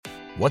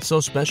What's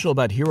so special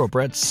about Hero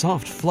Bread's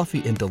soft,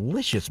 fluffy, and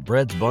delicious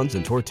breads, buns,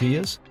 and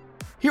tortillas?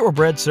 Hero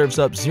Bread serves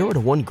up 0 to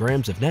 1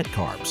 grams of net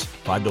carbs,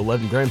 5 to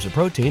 11 grams of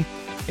protein,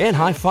 and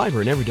high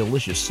fiber in every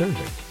delicious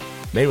serving.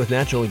 Made with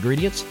natural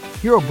ingredients,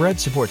 Hero Bread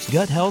supports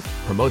gut health,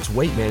 promotes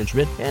weight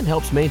management, and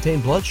helps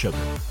maintain blood sugar.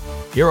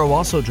 Hero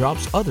also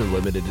drops other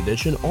limited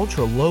edition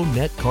ultra-low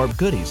net carb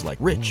goodies like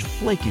rich,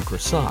 flaky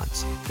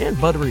croissants and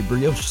buttery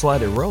brioche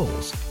slider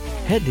rolls.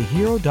 Head to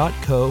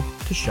hero.co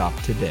to shop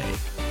today.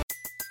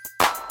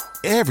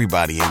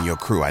 Everybody in your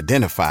crew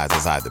identifies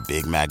as either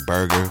Big Mac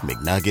Burger,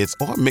 McNuggets,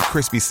 or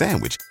McCrispy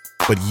Sandwich.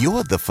 But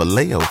you're the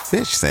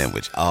Filet-O-Fish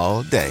Sandwich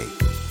all day.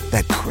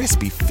 That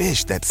crispy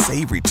fish, that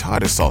savory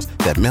tartar sauce,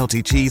 that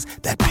melty cheese,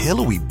 that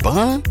pillowy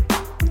bun.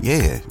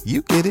 Yeah,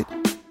 you get it.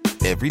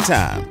 Every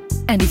time.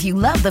 And if you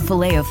love the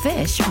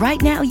Filet-O-Fish, right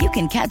now you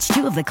can catch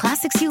 2 of the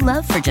classics you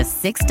love for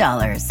just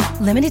 $6.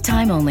 Limited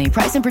time only.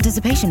 Price and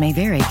participation may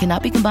vary.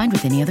 Cannot be combined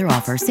with any other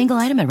offer. Single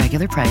item at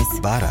regular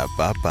price.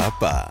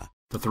 Ba-da-ba-ba-ba.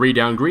 The 3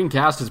 Down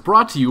Greencast is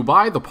brought to you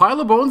by the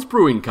Pile of Bones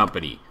Brewing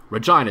Company,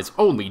 Regina's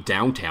only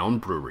downtown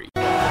brewery.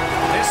 This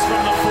from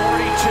the 42.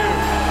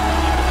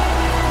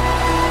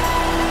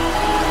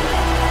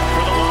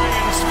 For the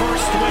Lions'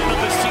 first win of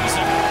the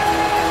season.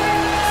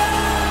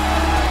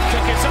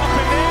 Kick is up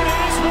and in,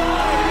 it is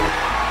wide.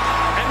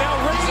 And now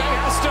Rizzi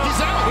has to...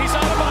 He's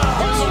out of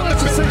bounds.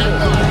 It's a single.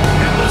 And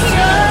the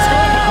Seahawks go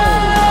home.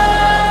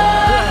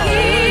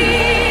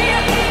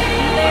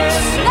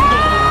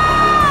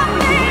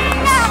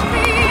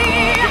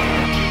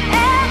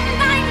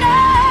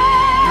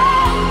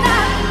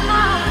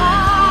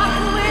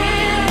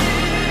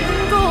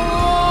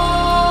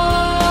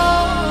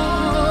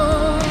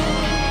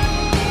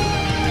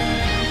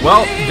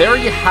 Well, there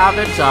you have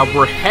it.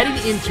 We're heading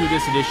into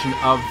this edition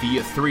of the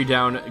 3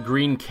 Down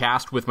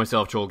Greencast with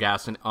myself, Joel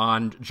Gaston,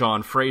 on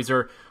John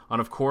Fraser, on,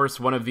 of course,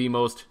 one of the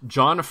most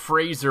John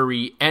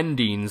Fraser-y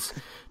endings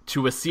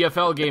to a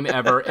CFL game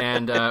ever.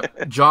 And,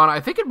 John,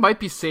 I think it might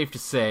be safe to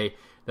say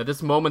that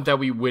this moment that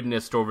we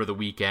witnessed over the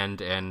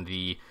weekend and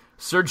the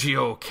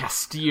Sergio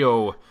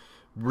Castillo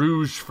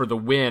Rouge for the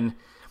win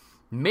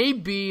may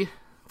be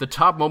the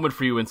top moment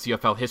for you in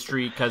CFL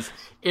history, because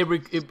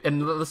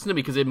and listen to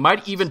me, because it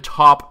might even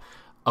top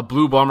a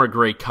Blue Bomber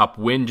Grey Cup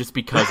win, just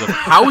because of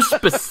how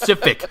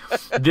specific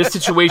this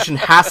situation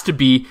has to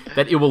be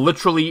that it will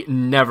literally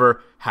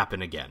never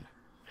happen again.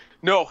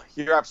 No,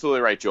 you're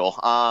absolutely right, Joel.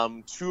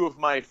 2 of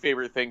my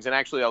favorite things, and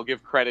actually I'll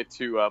give credit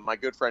to my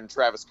good friend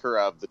Travis Kerr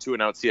of the 2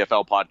 and Out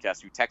CFL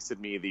podcast, who texted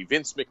me the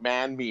Vince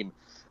McMahon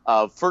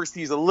meme. First,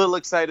 he's a little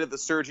excited that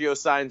Sergio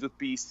signs with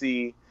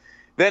BC.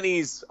 Then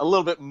he's a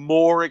little bit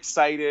more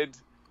excited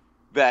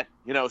that,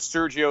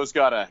 Sergio's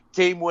got a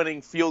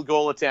game-winning field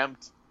goal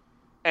attempt.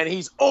 And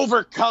he's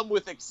overcome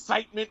with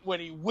excitement when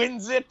he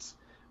wins it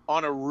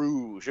on a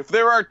Rouge. If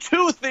there are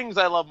 2 things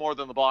I love more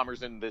than the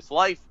Bombers in this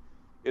life,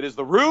 it is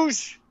the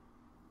Rouge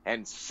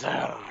and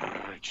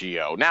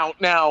Sergio.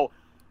 Now,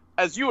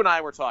 as you and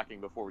I were talking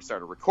before we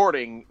started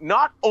recording,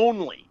 not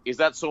only is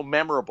that so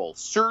memorable,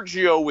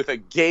 Sergio with a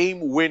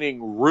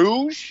game-winning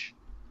Rouge,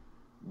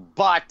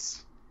 but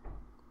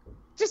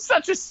just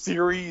such a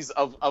series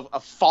of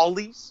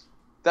follies.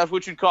 That's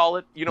what you'd call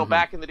it.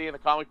 Back in the day in the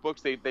comic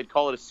books, they'd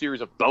call it a series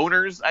of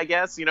boners, I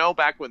guess,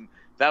 back when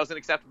that was an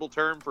acceptable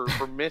term for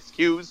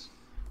miscues.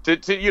 To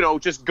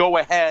just go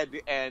ahead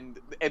and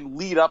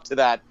lead up to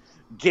that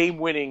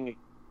game-winning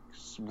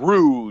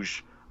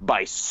Rouge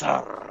by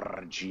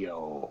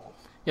Sergio.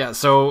 Yeah,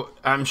 so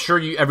I'm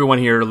sure everyone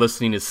here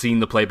listening has seen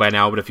the play by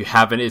now, but if you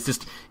haven't, it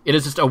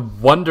is just a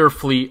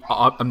wonderfully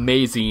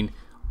amazing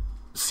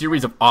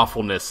series of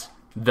awfulness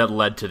that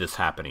led to this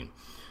happening.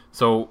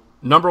 So,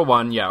 number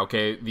 1,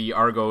 the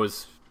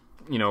Argos,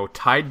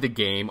 tied the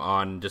game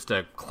on just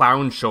a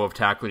clown show of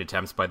tackling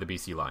attempts by the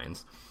BC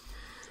Lions.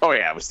 Oh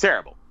yeah, it was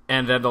terrible.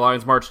 And then the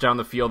Lions march down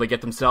the field. They get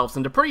themselves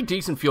into pretty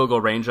decent field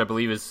goal range. I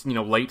believe is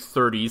late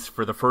 30s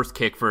for the first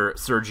kick for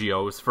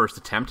Sergio's first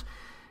attempt.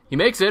 He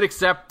makes it,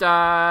 except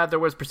there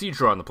was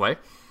procedure on the play,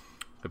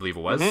 I believe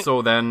it was. Mm-hmm.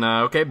 So then,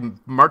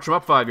 march him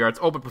up 5 yards.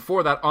 Oh, but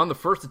before that, on the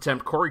first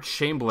attempt, Corey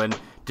Chamberlain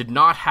did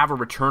not have a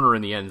returner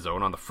in the end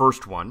zone on the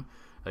first one.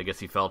 I guess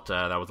he felt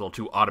that was a little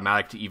too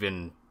automatic to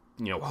even,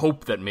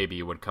 hope that maybe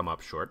it would come up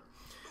short.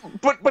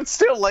 But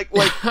still, like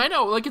I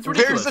know, it's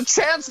ridiculous. There's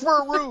a chance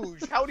for a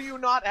Rouge. How do you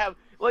not have,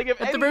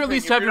 at the very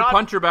least, have your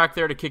punter back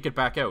there to kick it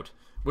back out,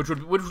 which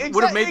would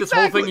have made this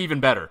whole thing even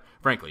better,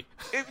 frankly.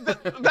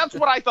 That's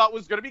what I thought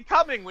was going to be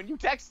coming when you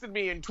texted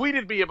me and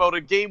tweeted me about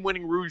a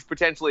game-winning Rouge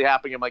potentially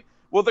happening. I'm like,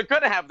 well, they're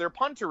going to have their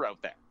punter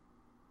out there.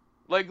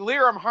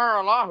 Liram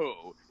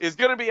Haralahu is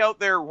going to be out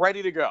there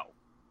ready to go.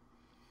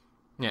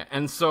 Yeah,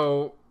 and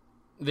so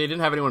they didn't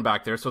have anyone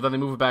back there, so then they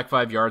move it back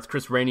 5 yards.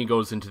 Chris Rainey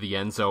goes into the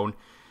end zone,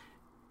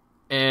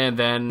 and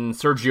then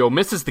Sergio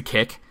misses the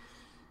kick,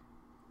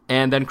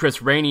 and then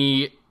Chris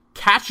Rainey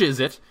catches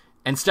it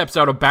and steps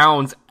out of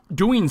bounds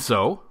doing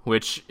so,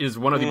 which is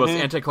one of the most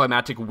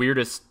anticlimactic,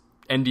 weirdest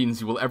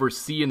endings you will ever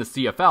see in the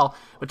CFL.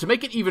 But to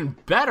make it even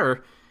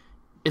better,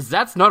 is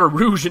that's not a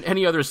Rouge in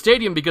any other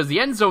stadium because the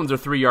end zones are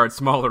 3 yards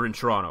smaller in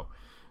Toronto.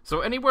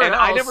 So anywhere and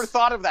else, I never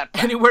thought of that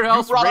fact. Anywhere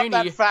else, you brought Rainey,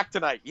 up that fact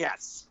tonight.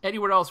 Yes.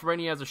 Anywhere else,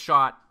 Rainey has a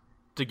shot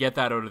to get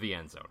that out of the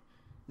end zone.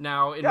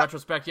 Now, in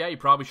retrospect, he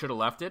probably should have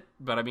left it.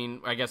 But I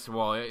mean, I guess,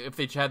 well, if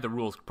they had the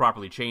rules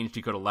properly changed,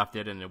 he could have left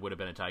it, and it would have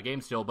been a tie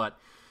game still. But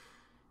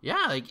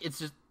yeah, like it's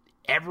just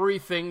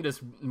everything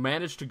just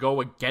managed to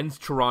go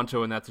against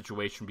Toronto in that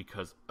situation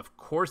because, of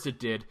course, it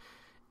did.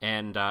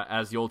 And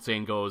as the old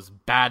saying goes,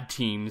 bad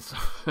teams.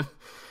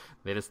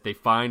 They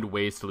find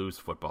ways to lose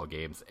football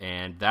games,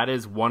 and that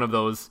is one of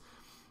those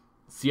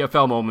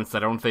CFL moments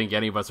that I don't think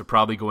any of us are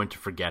probably going to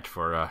forget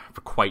for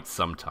quite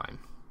some time.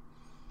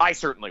 I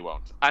certainly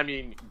won't. I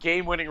mean,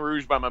 game-winning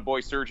rouge by my boy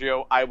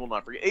Sergio, I will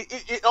not forget.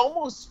 It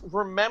almost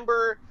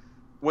remember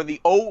when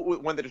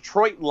the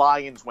Detroit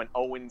Lions went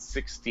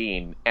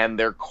 0-16, and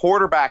their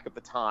quarterback at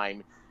the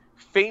time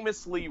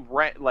famously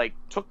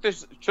took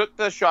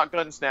the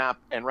shotgun snap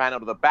and ran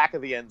out of the back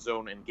of the end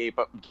zone and gave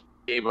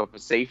up a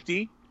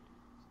safety.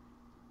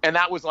 And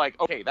that was like,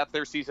 okay, that's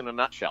their season in a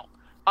nutshell.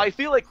 I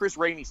feel like Chris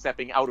Rainey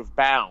stepping out of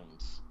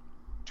bounds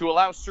to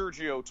allow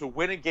Sergio to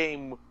win a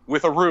game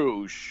with a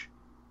rouge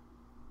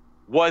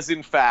was,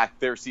 in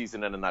fact, their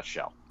season in a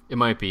nutshell. It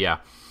might be, yeah.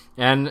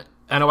 And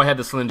I know I had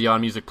the Celine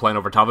Dion music playing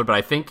over top of it, but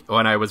I think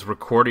when I was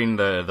recording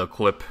the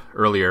clip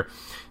earlier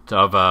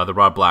of the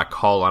Rob Black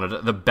call on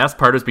it, the best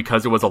part is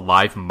because it was a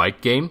live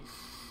mic game.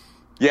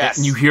 Yes.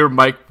 And you hear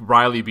Mike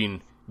Riley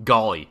being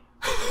golly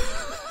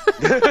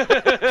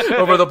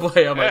over the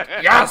play. I'm like,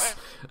 yes,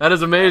 that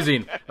is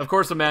amazing. Of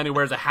course, a man who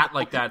wears a hat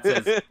like that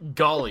says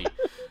golly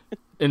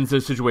in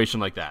a situation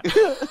like that.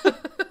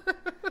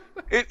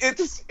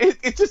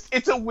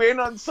 It's a win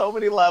on so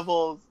many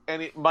levels,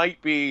 and it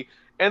might be.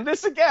 And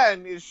this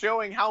again is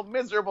showing how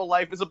miserable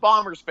life as a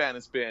Bombers fan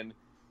has been.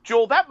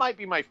 Joel, that might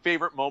be my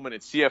favorite moment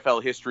in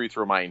CFL history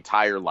through my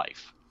entire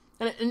life.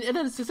 And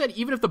as I said,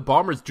 even if the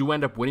Bombers do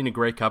end up winning a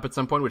Grey Cup at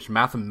some point, which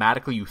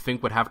mathematically you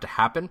think would have to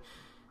happen,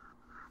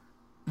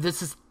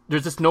 there's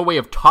just no way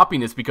of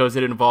topping this because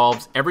it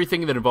involves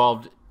everything that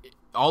involved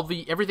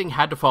everything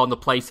had to fall into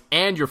place,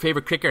 and your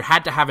favorite kicker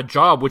had to have a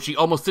job, which he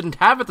almost didn't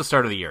have at the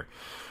start of the year.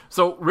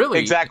 So really,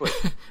 exactly,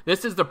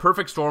 this is the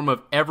perfect storm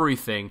of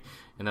everything,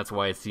 and that's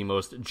why it's the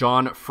most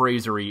John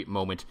Fraser-y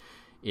moment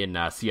in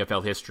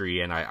CFL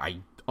history. And I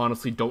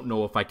honestly don't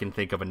know if I can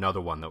think of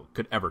another one that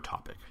could ever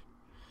top it.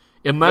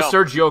 Unless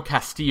Sergio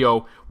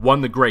Castillo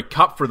won the Grey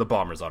Cup for the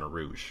Bombers on a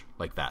rouge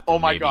like that. Oh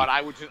my God,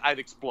 I'd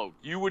explode.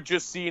 You would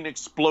just see an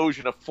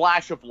explosion, a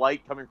flash of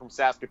light coming from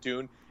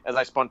Saskatoon as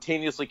I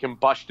spontaneously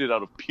combusted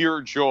out of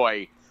pure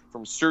joy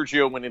from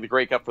Sergio winning the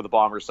Grey Cup for the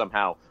Bombers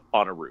somehow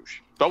on a rouge.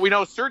 But we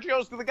know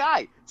Sergio's the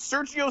guy.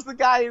 Sergio's the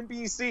guy in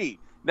BC.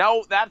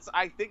 Now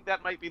I think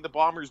that might be the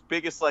Bombers'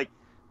 biggest, like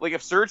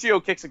if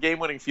Sergio kicks a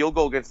game-winning field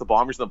goal against the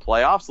Bombers in the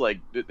playoffs,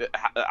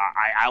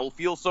 I'll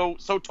feel so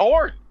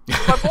torn.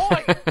 My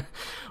boy.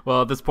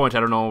 Well, at this point, I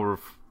don't know.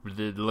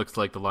 It looks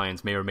like the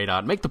Lions may or may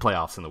not make the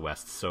playoffs in the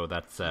West, so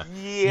that's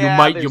you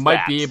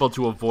might be able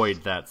to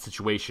avoid that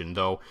situation,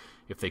 though.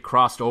 If they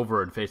crossed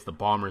over and faced the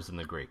Bombers in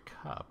the Grey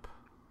Cup,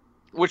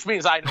 which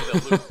means I know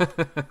they'll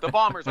lose. The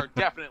Bombers are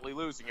definitely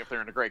losing if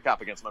they're in a Grey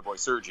Cup against my boy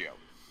Sergio.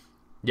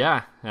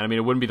 Yeah, and I mean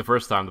it wouldn't be the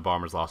first time the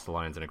Bombers lost the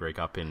Lions in a Grey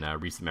Cup in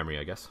recent memory,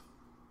 I guess.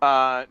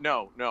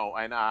 No,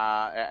 and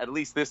at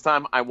least this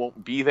time I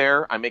won't be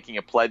there. I'm making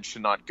a pledge to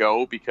not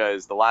go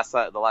because the last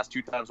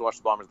two times I watched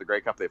the Bombers in the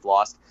Grey Cup, they've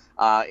lost,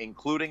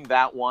 including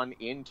that one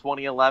in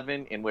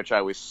 2011 in which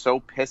I was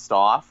so pissed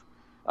off.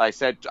 I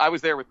said I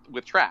was there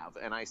with Trav,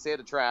 and I said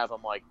to Trav,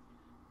 I'm like,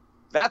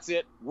 "That's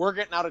it, we're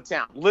getting out of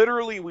town."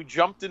 Literally, we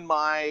jumped in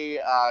my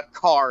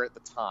car at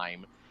the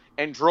time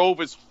and drove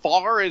as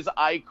far as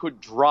I could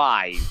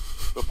drive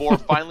before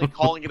finally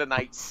calling it a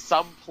night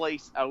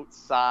someplace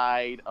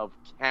outside of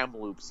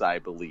Kamloops, I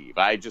believe.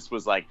 I just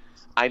was like,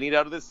 I need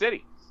out of this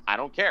city. I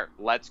don't care.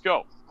 Let's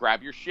go.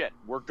 Grab your shit.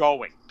 We're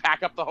going.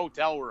 Pack up the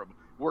hotel room.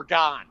 We're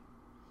gone.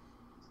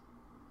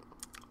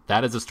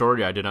 That is a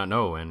story I did not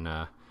know, and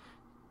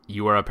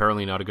you are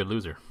apparently not a good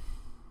loser.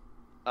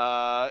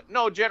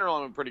 No,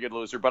 generally I'm a pretty good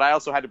loser, but I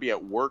also had to be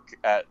at work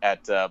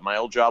at my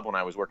old job when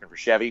I was working for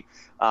Chevy.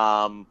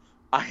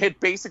 I had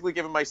basically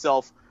given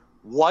myself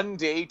 1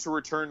 day to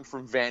return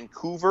from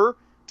Vancouver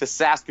to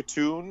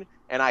Saskatoon,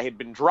 and I had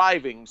been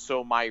driving,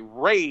 so my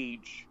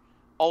rage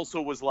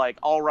also was like,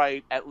 all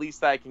right, at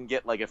least I can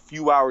get like a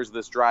few hours of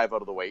this drive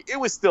out of the way. It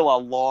was still a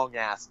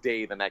long-ass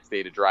day the next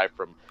day to drive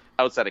from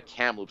outside of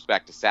Kamloops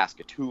back to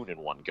Saskatoon in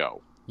one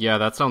go. Yeah,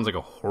 that sounds like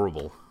a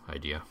horrible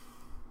idea.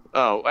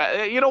 Oh,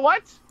 you know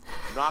what?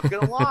 Not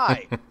going to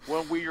lie.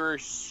 When we were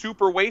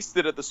super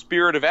wasted at the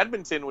Spirit of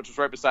Edmonton, which was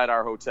right beside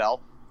our hotel,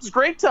 it was a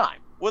great time.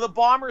 When the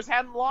Bombers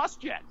hadn't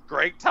lost yet,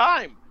 great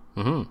time.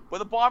 Mm-hmm. When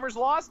the Bombers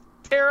lost,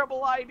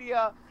 terrible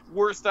idea,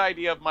 worst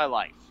idea of my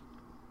life.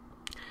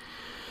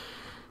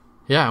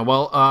 Yeah,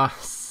 well,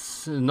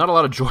 not a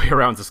lot of joy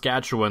around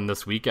Saskatchewan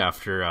this week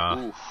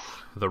after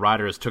the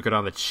Riders took it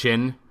on the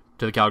chin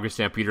to the Calgary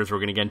Stampeders. We're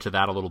going to get into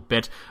that a little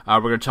bit. We're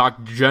going to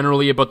talk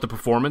generally about the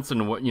performance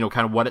and what,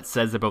 kind of what it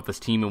says about this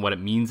team and what it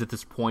means at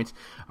this point.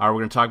 We're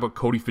going to talk about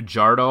Cody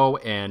Fajardo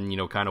and,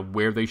 kind of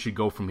where they should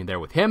go from there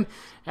with him.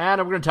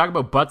 And we're going to talk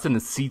about butts in the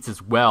seats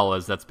as well,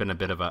 as that's been a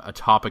bit of a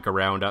topic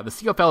around the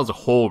CFL as a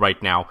whole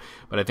right now.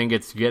 But I think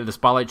it's the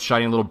spotlight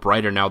shining a little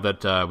brighter now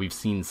that we've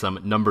seen some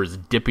numbers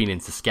dipping in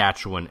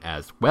Saskatchewan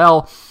as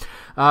well.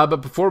 But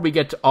before we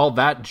get to all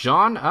that,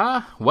 John,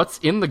 what's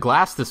in the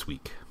glass this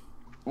week?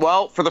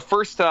 Well, for the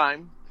first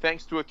time,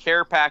 thanks to a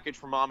care package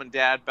from Mom and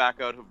Dad back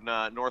out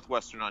of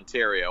northwestern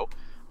Ontario,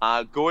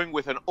 going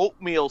with an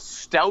oatmeal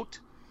stout,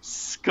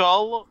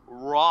 Skull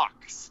Rock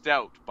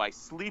Stout by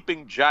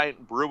Sleeping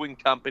Giant Brewing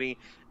Company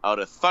out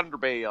of Thunder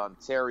Bay,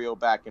 Ontario,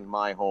 back in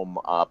my home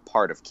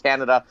part of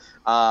Canada.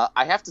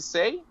 I have to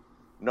say,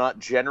 not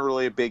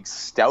generally a big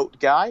stout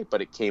guy,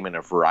 but it came in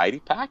a variety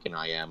pack, and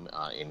I am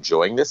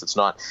enjoying this.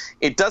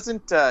 It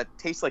doesn't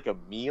taste like a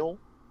meal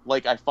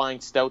like I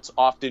find stouts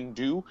often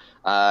do,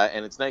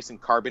 and it's nice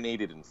and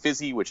carbonated and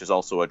fizzy, which is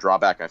also a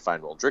drawback I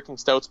find while drinking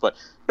stouts. But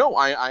no,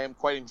 I am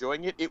quite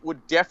enjoying it. It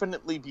would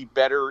definitely be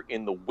better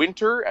in the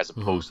winter as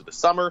opposed to the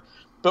summer,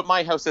 but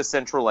my house has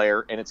central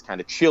air, and it's kind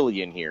of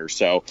chilly in here,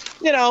 so,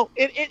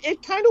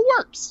 it kind of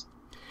works.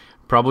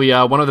 Probably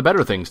one of the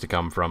better things to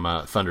come from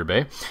Thunder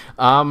Bay.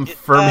 For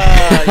me,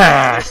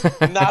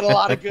 not a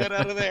lot of good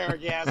out of there,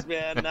 yes,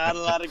 man. Not a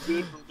lot of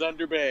good from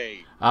Thunder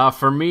Bay.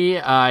 For me,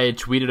 I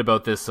tweeted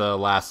about this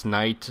last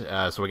night,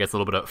 so I guess a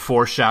little bit of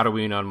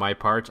foreshadowing on my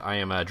part. I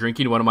am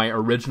drinking one of my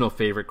original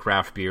favorite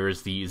craft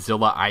beers, the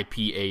Zilla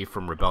IPA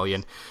from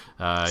Rebellion.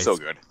 So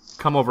good.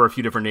 Come over a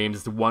few different names.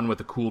 It's the one with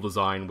the cool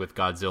design with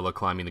Godzilla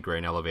climbing the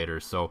grain elevator.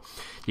 So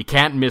you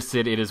can't miss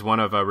it. It is one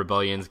of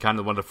Rebellion's, kind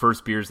of one of the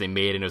first beers they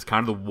made, and it was kind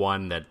of the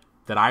one that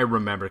I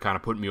remember kind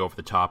of putting me over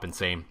the top and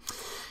saying,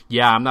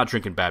 yeah, I'm not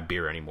drinking bad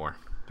beer anymore.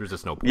 There's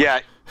just no point.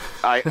 Yeah,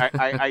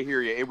 I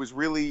hear you. It was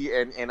really,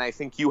 and I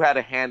think you had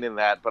a hand in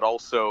that, but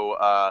also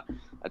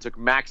I took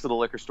Max to the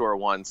liquor store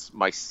once,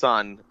 my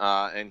son,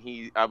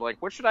 and I'm like,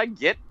 what should I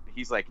get?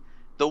 He's like,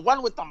 the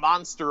one with the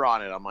monster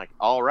on it. I'm like,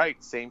 all right,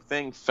 same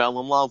thing. Fell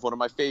in love. One of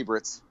my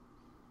favorites.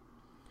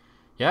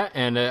 Yeah,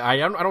 and I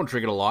don't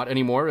drink it a lot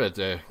anymore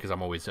because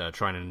I'm always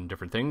trying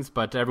different things.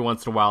 But every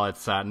once in a while,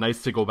 it's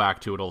nice to go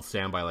back to an old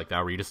standby like that,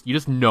 where you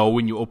just know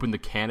when you open the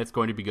can it's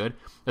going to be good.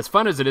 As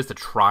fun as it is to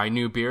try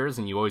new beers,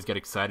 and you always get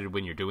excited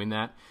when you're doing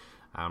that,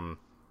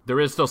 there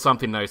is still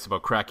something nice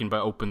about cracking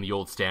open the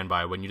old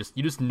standby when you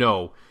just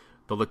know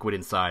the liquid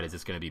inside is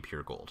just going to be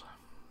pure gold.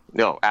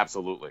 No,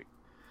 absolutely.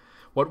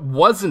 What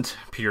wasn't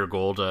pure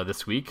gold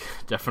this week,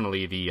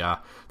 definitely the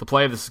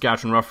play of the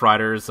Saskatchewan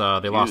Roughriders.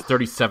 They lost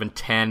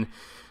 37-10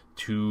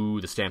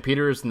 to the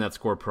Stampeders, and that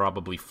score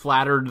probably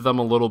flattered them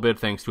a little bit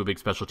thanks to a big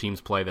special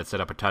teams play that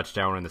set up a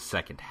touchdown in the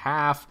second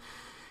half.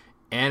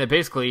 And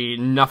basically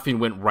nothing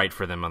went right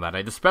for them on that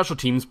night. The special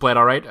teams played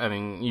all right. I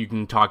mean, you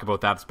can talk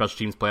about that. The special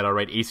teams played all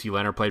right. AC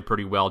Leonard played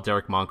pretty well.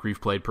 Derek Moncrief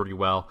played pretty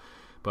well.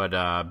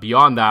 But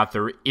beyond that,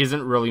 there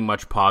isn't really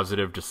much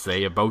positive to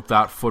say about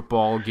that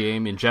football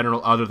game in general,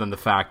 other than the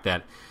fact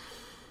that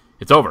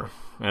it's over.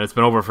 And it's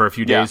been over for a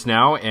few days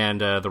now, and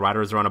the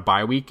Riders are on a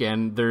bye week,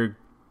 and they're,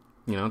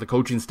 the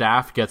coaching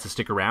staff gets to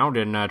stick around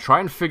and try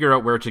and figure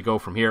out where to go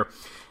from here.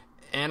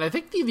 And I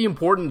think the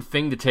important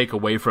thing to take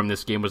away from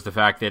this game was the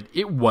fact that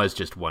it was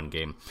just one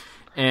game.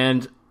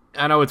 And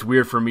I know it's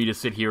weird for me to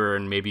sit here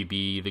and maybe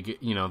be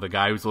the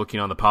guy who's looking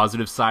on the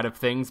positive side of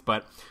things,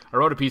 but I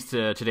wrote a piece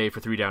today for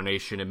 3 Down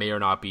Nation. It may or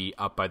not be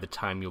up by the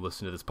time you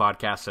listen to this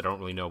podcast. I don't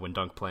really know when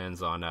Dunk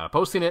plans on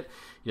posting it.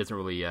 He doesn't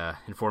really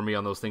inform me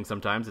on those things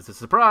sometimes. It's a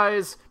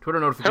surprise Twitter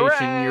notification.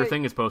 Hooray! Your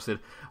thing is posted.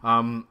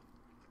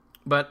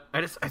 But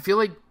I feel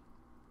like,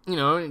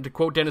 to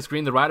quote Dennis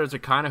Green, the Riders are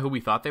kind of who we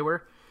thought they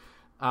were.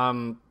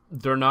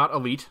 They're not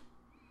elite,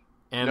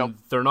 and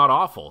they're not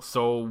awful.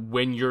 So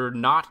when you're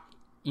not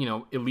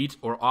elite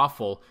or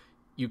awful,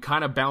 you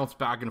kind of bounce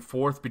back and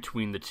forth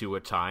between the two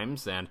at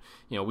times. And,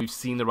 we've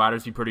seen the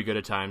Riders be pretty good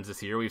at times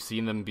this year. We've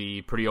seen them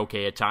be pretty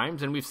okay at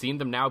times, and we've seen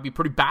them now be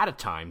pretty bad at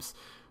times.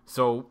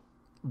 So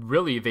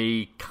really,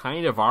 they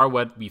kind of are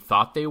what we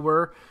thought they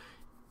were.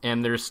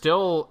 And they're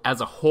still,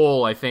 as a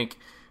whole, I think,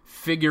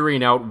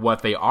 figuring out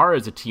what they are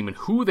as a team and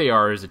who they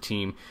are as a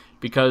team.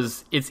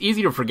 Because it's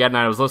easy to forget, and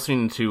I was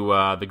listening to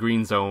the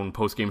Green Zone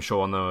postgame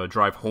show on the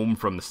drive home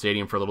from the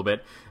stadium for a little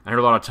bit. I heard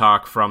a lot of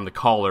talk from the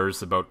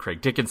callers about Craig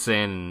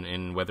Dickinson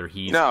and whether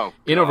he's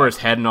in over his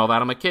head and all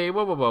that. I'm like, hey,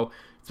 whoa.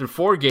 It's been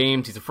 4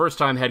 games. He's a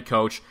first-time head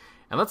coach.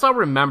 And let's all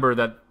remember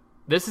that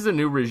this is a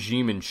new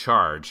regime in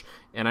charge.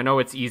 And I know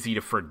it's easy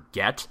to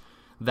forget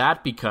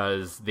that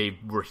because they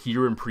were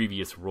here in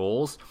previous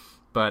roles.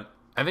 But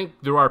I think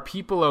there are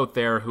people out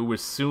there who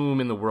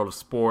assume in the world of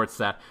sports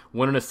that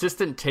when an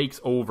assistant takes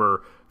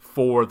over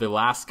for the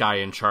last guy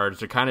in charge,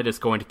 they're kind of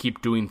just going to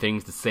keep doing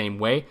things the same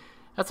way.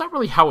 That's not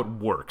really how it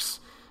works.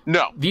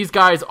 No. These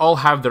guys all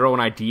have their own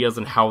ideas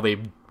on how they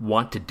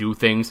want to do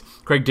things.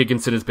 Craig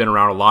Dickinson has been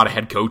around a lot of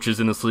head coaches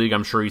in this league.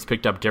 I'm sure he's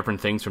picked up different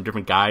things from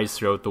different guys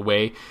throughout the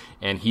way,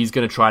 and he's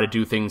going to try to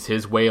do things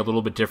his way a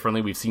little bit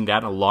differently. We've seen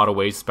that in a lot of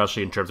ways,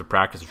 especially in terms of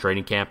practice and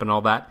training camp and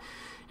all that.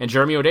 And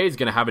Jeremy O'Day is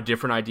going to have a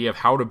different idea of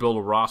how to build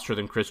a roster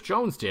than Chris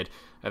Jones did.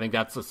 I think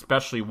that's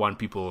especially one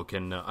people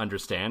can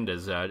understand,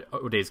 as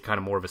O'Day's kind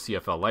of more of a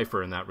CFL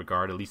lifer in that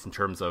regard, at least in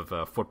terms of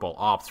football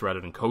ops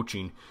rather than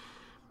coaching.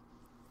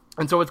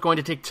 And so it's going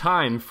to take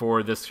time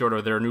for this sort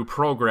of their new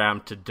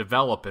program to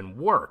develop and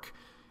work.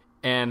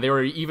 And they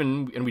were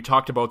even, and we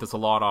talked about this a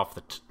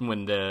lot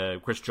when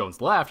Chris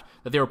Jones left,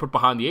 that they were put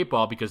behind the 8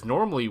 ball because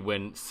normally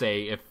when,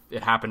 say, if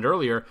it happened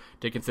earlier,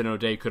 Dickinson and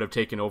O'Day could have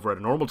taken over at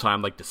a normal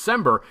time like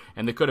December,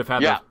 and they could have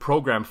had the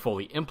program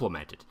fully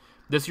implemented.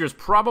 This year's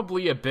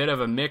probably a bit of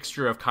a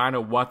mixture of kind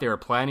of what they were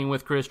planning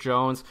with Chris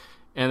Jones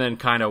and then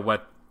kind of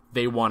what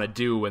they want to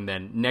do, and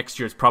then next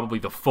year is probably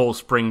the full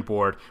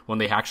springboard when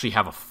they actually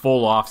have a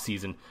full off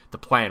season to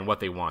plan what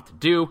they want to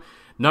do.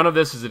 None of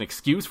this is an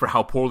excuse for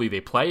how poorly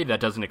they play. That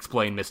doesn't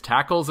explain missed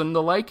tackles and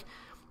the like,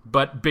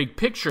 but big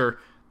picture,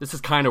 this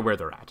is kind of where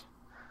they're at.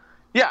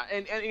 Yeah,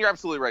 and you're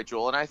absolutely right,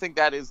 Joel. And I think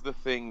that is the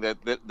thing that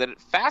it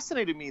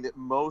fascinated me, that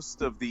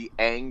most of the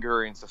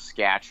anger in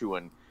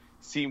Saskatchewan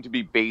seemed to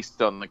be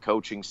based on the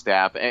coaching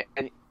staff.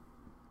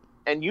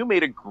 And you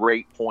made a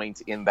great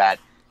point in that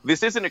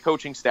this isn't a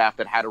coaching staff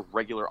that had a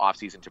regular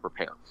offseason to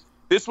prepare.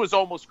 This was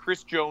almost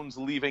Chris Jones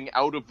leaving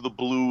out of the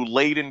blue,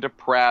 late into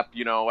prep.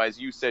 You know, as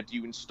you said, do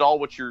you install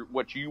what you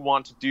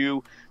want to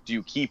do? Do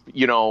you keep,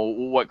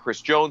 what Chris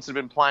Jones had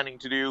been planning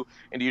to do?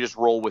 And do you just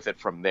roll with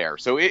it from there?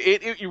 So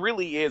it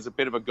really is a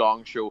bit of a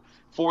gong show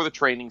for the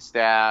training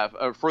staff,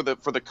 for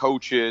the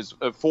coaches,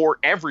 for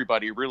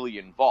everybody really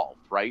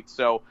involved, right?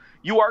 So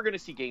you are going to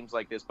see games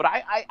like this. But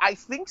I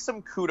think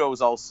some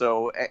kudos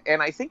also,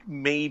 and I think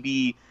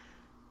maybe...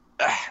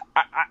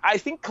 I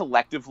think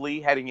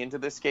collectively heading into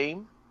this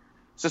game,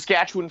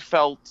 Saskatchewan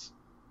felt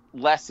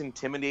less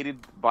intimidated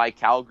by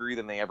Calgary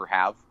than they ever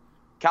have.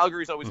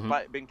 Calgary's always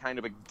been kind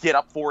of a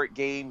get-up-for-it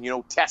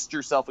game, test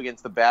yourself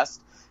against the best.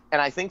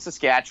 And I think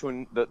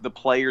Saskatchewan, the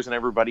players and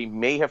everybody,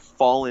 may have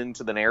fallen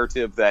into the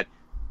narrative that,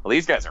 well,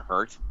 these guys are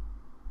hurt.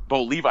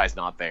 Bo Levi's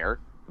not there.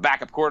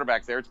 Backup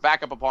quarterback's there. It's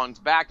backup upon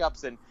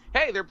backups. And,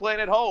 hey, they're playing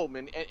at home.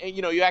 And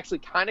you actually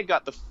kind of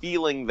got the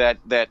feeling that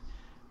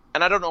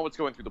and I don't know what's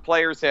going through the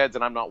players' heads,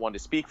 and I'm not one to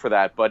speak for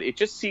that, but it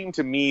just seemed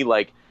to me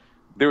like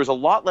there was a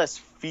lot less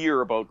fear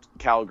about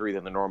Calgary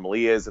than there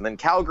normally is. And then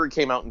Calgary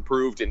came out and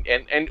proved,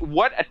 and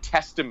what a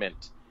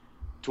testament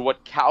to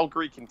what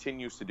Calgary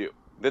continues to do,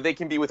 that they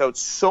can be without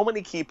so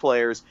many key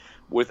players,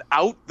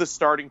 without the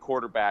starting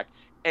quarterback,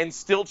 and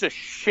still just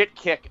shit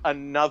kick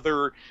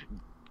another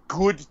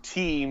good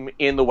team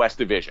in the West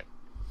Division.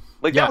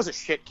 That was a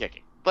shit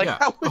kicking.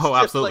 That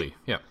was absolutely.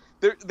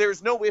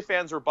 There's no ifs,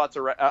 ands, or buts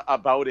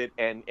about it,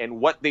 and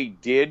what they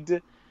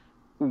did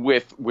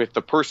with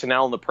the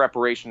personnel and the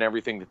preparation and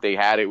everything that they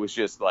had, it was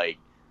just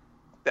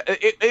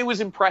it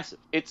was impressive.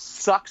 It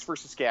sucks for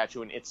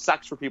Saskatchewan. It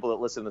sucks for people that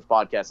listen to this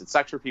podcast. It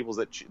sucks for people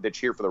that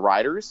cheer for the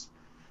Riders.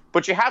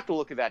 But you have to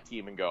look at that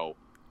team and go,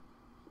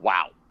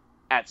 wow,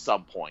 at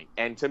some point.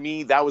 And to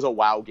me, that was a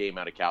wow game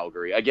out of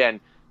Calgary.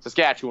 Again,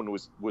 Saskatchewan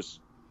was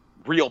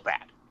real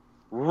bad,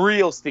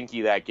 real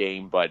stinky that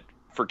game, but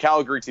for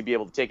Calgary to be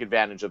able to take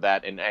advantage of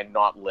that and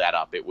not let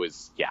up, it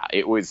was not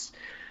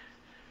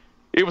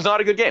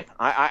a good game.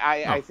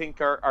 I think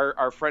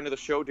our friend of the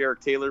show, Derek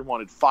Taylor,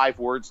 wanted 5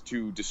 words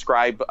to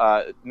describe,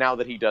 now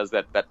that he does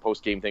that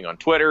post-game thing on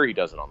Twitter, he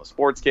does it on the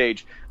Sports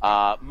Cage.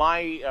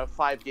 My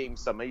 5-game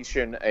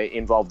summation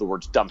involved the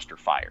words dumpster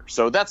fire.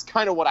 So that's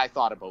kind of what I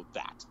thought about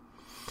that.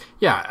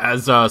 Yeah,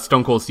 as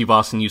Stone Cold Steve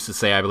Austin used to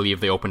say, I believe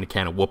they opened a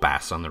can of whoop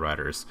ass on the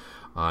Riders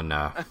on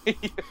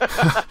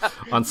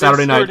on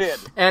Saturday night. Did.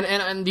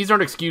 And these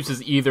aren't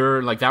excuses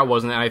either. That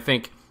wasn't. And I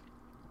think,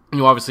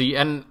 obviously,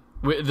 and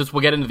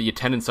we'll get into the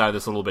attendance side of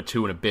this a little bit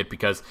too in a bit,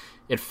 because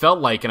it felt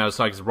like, and I was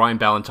talking to Ryan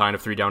Ballantyne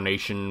of 3 Down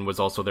Nation was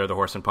also there, the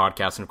Horseman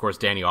podcast, and of course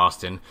Danny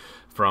Austin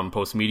from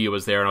Post Media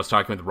was there, and I was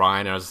talking with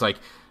Ryan, and I was like,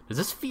 does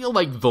this feel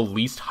like the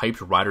least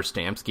hyped Rider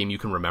Stamps game you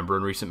can remember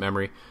in recent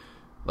memory?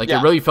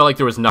 It really felt like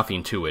there was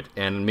nothing to it,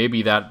 and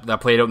maybe that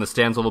played out in the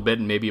stands a little bit,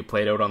 and maybe it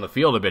played out on the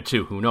field a bit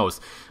too, who knows.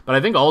 But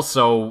I think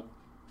also,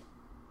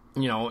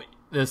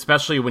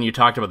 especially when you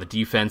talked about the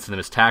defense and the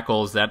missed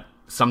tackles, that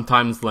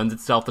sometimes lends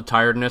itself to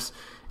tiredness,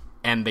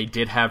 and they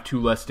did have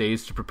 2 less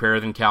days to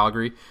prepare than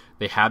Calgary.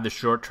 They had the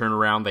short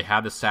turnaround, they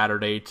had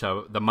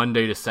the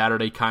Monday to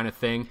Saturday kind of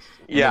thing,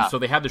 and so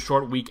they had the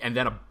short week and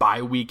then a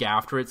bye week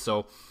after it,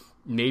 so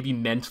maybe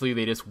mentally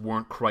they just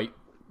weren't quite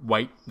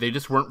they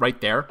just weren't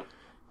right there.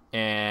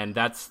 And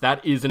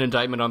that is an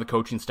indictment on the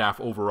coaching staff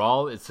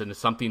overall. It's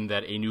something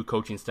that a new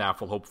coaching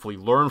staff will hopefully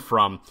learn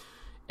from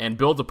and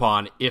build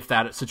upon if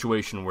that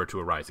situation were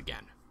to arise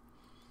again.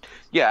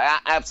 Yeah,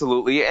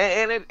 absolutely.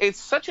 And it's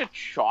such a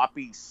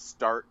choppy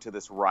start to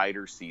this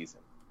Rider season.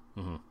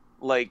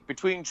 Mm-hmm.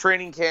 Between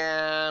training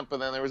camp and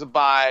then there was a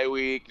bye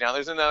week. Now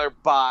there's another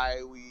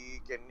bye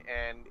week.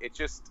 And it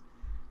just...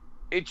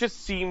 it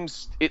just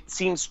seems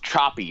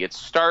choppy. It's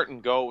start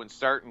and go, and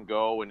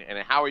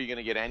how are you going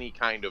to get any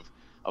kind of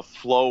a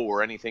flow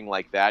or anything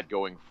like that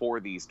going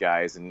for these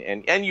guys?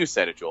 And you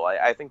said it, Joel.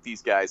 I think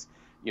these guys,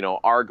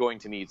 are going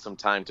to need some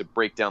time to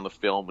break down the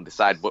film and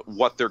decide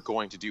what they're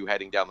going to do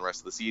heading down the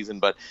rest of the season.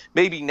 But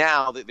maybe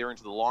now that they're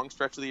into the long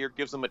stretch of the year,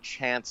 gives them a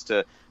chance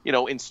to,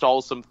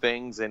 install some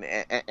things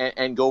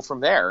and go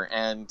from there.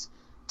 And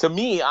to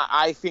me,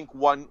 I think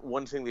one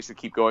thing they should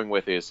keep going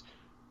with is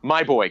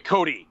my boy,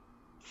 Cody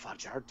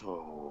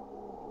Fajardo.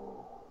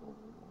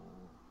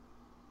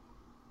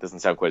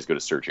 Doesn't sound quite as good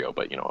as Sergio,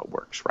 but, it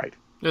works, right?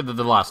 The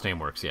last name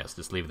works, yes.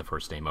 Just leave the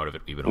first name out of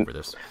it. We've been over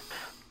this.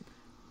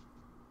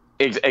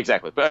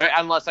 Exactly. But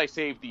unless I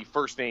save the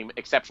first name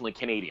exceptionally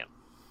Canadian.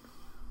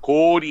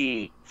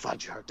 Cody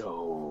Fajardo.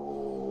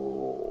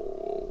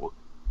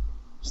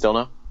 Still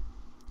no?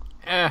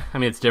 I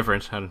mean, it's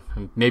different.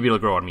 Maybe it'll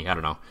grow on me. I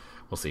don't know.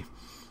 We'll see.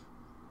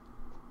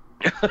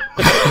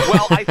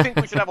 Well, I think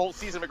we should have a whole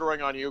season of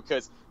growing on you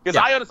because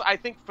I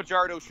think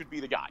Fajardo should be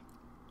the guy.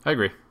 I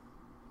agree.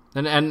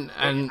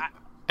 And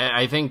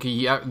I think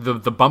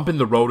the bump in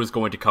the road is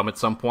going to come at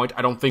some point.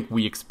 I don't think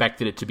we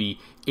expected it to be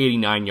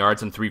 89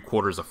 yards and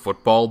 3/4 of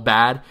football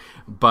bad,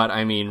 but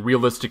I mean,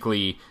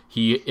 realistically,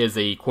 he is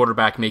a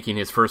quarterback making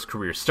his first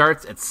career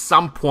starts. At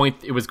some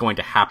point, it was going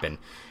to happen.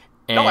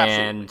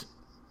 And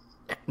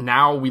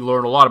now we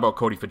learn a lot about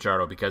Cody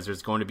Fajardo because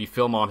there's going to be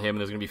film on him, and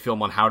there's going to be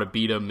film on how to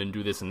beat him and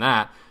do this and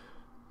that.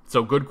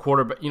 So good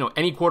quarterback,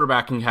 any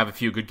quarterback can have a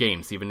few good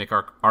games, even Nick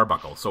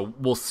Arbuckle. So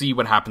we'll see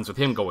what happens with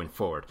him going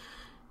forward.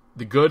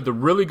 The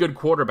really good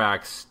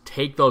quarterbacks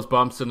take those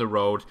bumps in the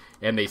road,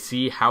 and they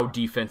see how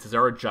defenses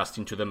are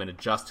adjusting to them and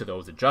adjust to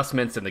those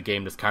adjustments, and the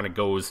game just kind of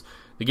goes.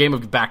 The game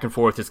of back and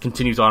forth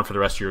continues on for the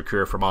rest of your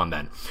career from on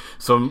then.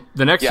 So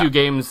the next few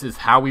games is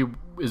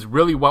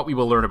really what we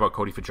will learn about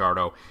Cody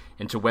Fajardo,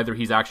 and to whether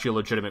he's actually a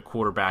legitimate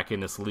quarterback in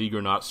this league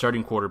or not,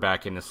 starting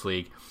quarterback in this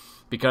league.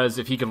 Because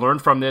if he can learn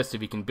from this,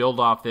 if he can build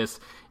off this,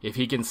 if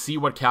he can see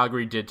what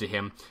Calgary did to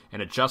him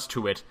and adjust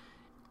to it,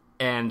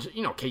 and,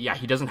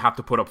 he doesn't have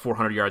to put up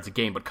 400 yards a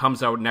game, but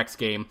comes out next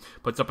game,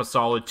 puts up a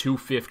solid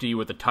 250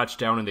 with a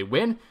touchdown, and they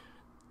win,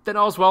 then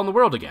all's well in the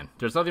world again.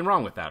 There's nothing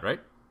wrong with that,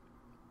 right?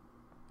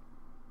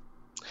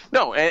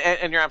 No,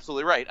 and you're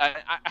absolutely right.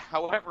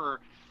 However,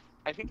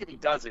 I think if he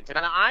doesn't, and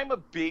I'm a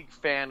big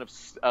fan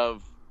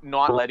of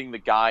not letting the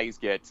guys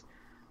get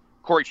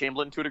Corey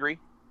Chamberlain to a degree.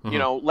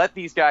 Mm-hmm. Let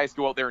these guys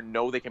go out there and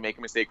know they can make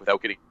a mistake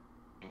without getting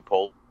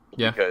pulled.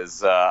 Yeah.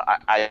 Because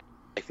I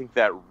think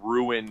that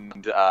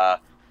ruined,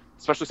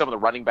 especially some of the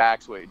running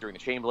backs during the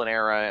Chamberlain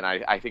era, and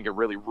I think it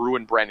really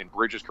ruined Brandon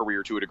Bridges'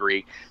 career to a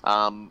degree.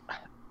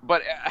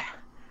 But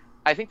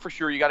I think for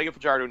sure you got to give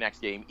Fajardo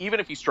next game. Even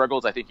if he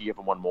struggles, I think you give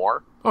him one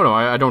more. Oh, no,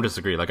 I don't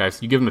disagree.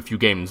 You give him a few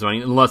games. I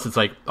mean, unless it's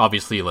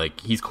obviously,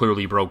 he's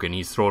clearly broken.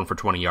 He's throwing for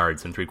 20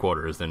 yards in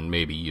 3/4, then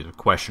maybe you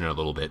question it a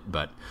little bit,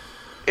 but...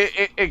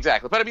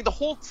 Exactly. But, I mean, the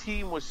whole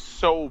team was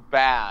so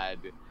bad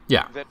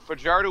that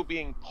Fajardo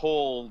being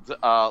pulled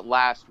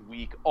last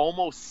week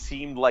almost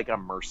seemed like a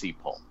mercy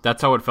pull.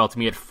 That's how it felt to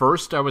me. At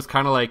first, I was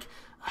kind of like,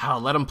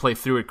 let him play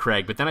through it,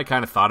 Craig. But then I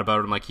kind of thought about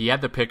it. I'm like, he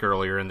had the pick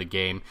earlier in the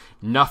game.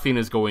 Nothing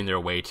is going their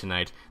way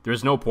tonight.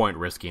 There's no point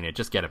risking it.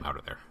 Just get him out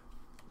of there.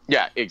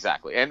 Yeah,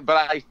 exactly. But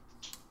I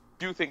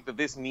do think that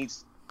this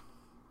needs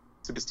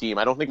to this team.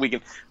 I don't think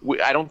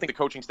I don't think the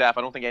coaching staff,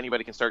 I don't think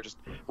anybody can start just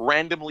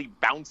randomly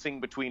bouncing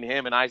between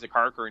him and Isaac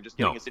Harker and just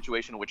getting a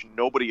situation in which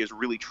nobody is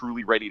really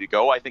truly ready to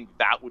go. I think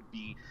that would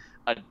be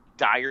a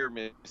dire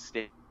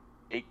mistake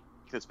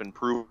that's been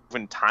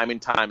proven time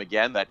and time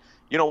again that,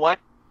 you know what?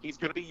 He's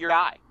going to be your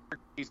guy.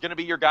 He's going to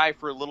be your guy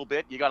for a little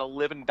bit. You got to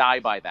live and die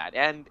by that.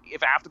 And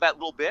if after that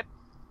little bit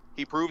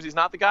he proves he's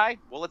not the guy,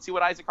 well, let's see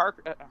what Isaac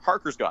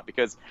Harker's got.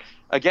 Because,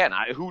 again,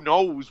 who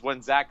knows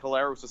when Zach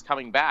Collaros is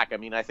coming back. I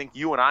mean, I think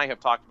you and I have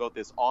talked about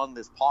this on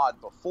this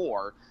pod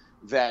before,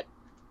 that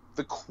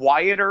the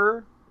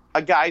quieter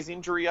a guy's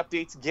injury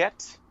updates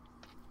get,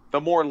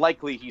 the more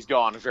likely he's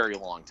gone a very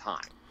long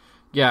time.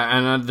 Yeah,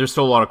 and there's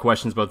still a lot of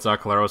questions about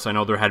Zach Collaros. I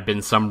know there had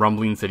been some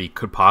rumblings that he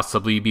could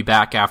possibly be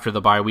back after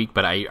the bye week,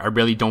 but I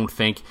really don't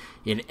think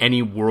in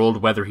any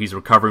world, whether he's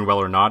recovering well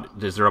or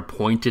not, is there a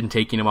point in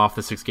taking him off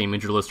the 6-game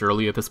injury list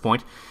early at this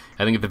point?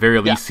 I think at the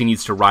very least he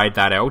needs to ride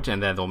that out,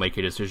 and then they'll make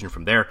a decision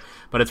from there.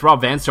 But it's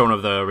Rob Vanstone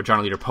of the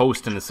Regina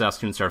Leader-Post and the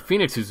Saskatoon Star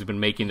Phoenix who's been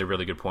making the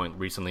really good point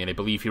recently, and I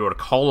believe he wrote a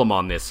column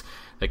on this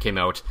that came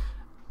out,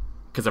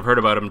 because I've heard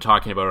about him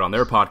talking about it on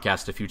their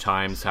podcast a few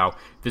times, how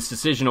this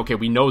decision, okay,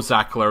 we know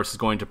Zach Collaros is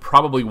going to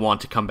probably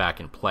want to come back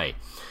and play.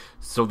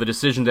 So the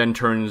decision then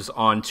turns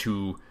on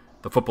to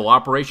the football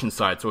operations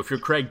side. So if you're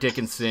Craig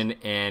Dickinson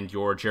and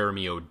you're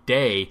Jeremy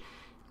O'Day,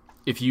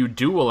 if you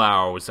do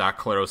allow Zach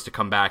Collaros to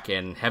come back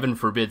and, heaven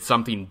forbid,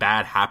 something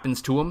bad happens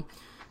to him,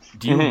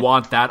 do you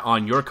want that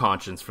on your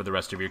conscience for the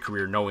rest of your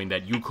career, knowing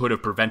that you could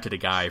have prevented a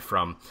guy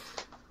from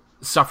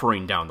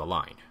suffering down the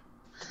line?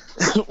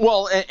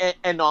 Well,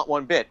 and not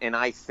one bit. And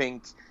I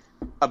think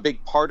a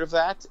big part of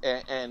that,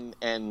 and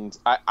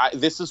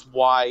this is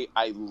why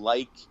I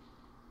like,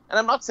 and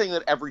I'm not saying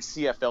that every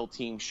CFL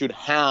team should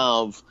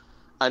have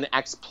an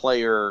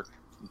ex-player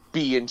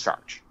be in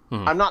charge.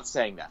 I'm not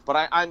saying that,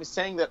 but I'm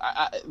saying that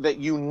that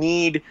you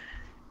need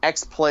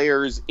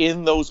ex-players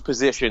in those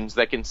positions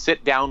that can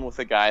sit down with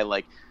a guy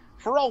like,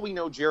 for all we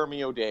know,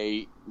 Jeremy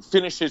O'Day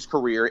finished his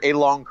career, a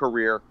long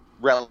career,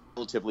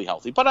 relatively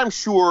healthy. But I'm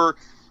sure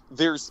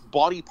there's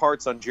body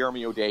parts on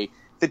Jeremy O'Day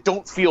that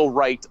don't feel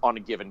right on a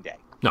given day.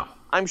 No.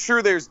 I'm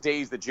sure there's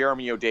days that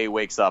Jeremy O'Day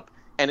wakes up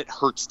and it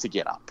hurts to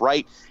get up,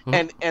 right?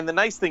 And the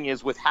nice thing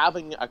is with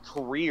having a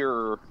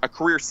career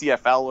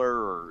CFLer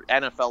or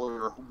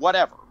NFLer or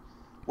whatever,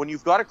 when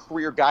you've got a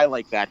career guy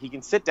like that, he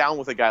can sit down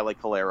with a guy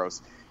like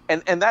Collaros,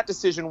 and that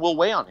decision will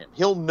weigh on him.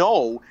 He'll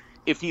know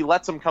if he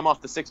lets him come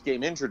off the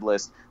 6-game injured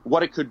list,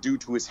 what it could do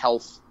to his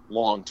health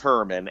long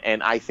term.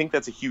 And I think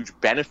that's a huge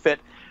benefit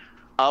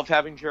of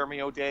having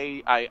Jeremy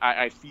O'Day.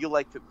 I feel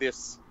like that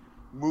this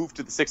move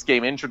to the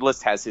 6-game injured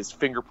list has his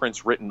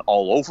fingerprints written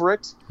all over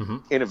it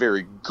in a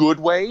very good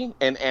way.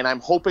 And I'm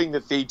hoping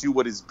that they do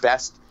what is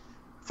best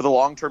for the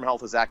long-term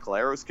health of Zach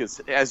Collaros,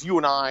 because as you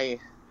and I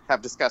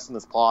have discussed in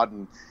this pod,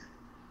 and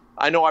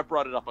I know I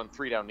brought it up on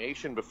 3 Down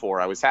Nation before.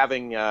 I was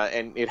having,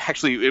 and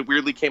it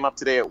weirdly came up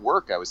today at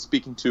work. I was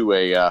speaking to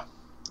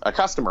a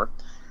customer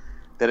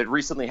that had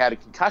recently had a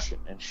concussion,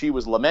 and she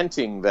was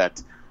lamenting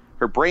that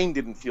her brain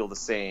didn't feel the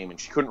same, and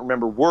she couldn't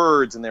remember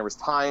words, and there was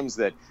times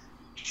that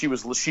she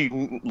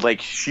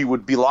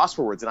would be lost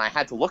for words, and I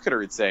had to look at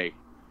her and say,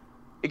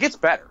 "It gets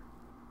better.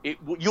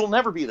 You'll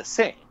never be the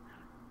same,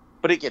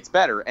 but it gets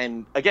better."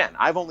 And again,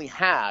 I've only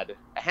had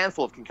a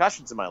handful of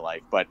concussions in my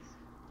life, but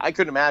I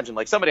couldn't imagine,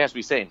 like, somebody has to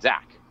be saying,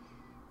 "Zach,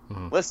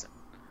 listen,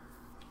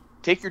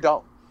 take your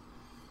dough.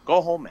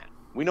 Go home, man.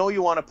 We know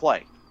you want to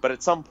play, but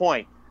at some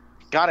point,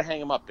 got to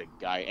hang him up, big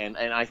guy." And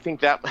I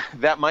think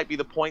that might be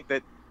the point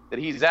that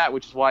he's at,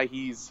 which is why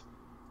he's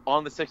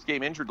on the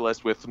 6-game injured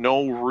list with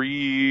no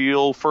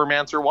real firm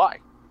answer why.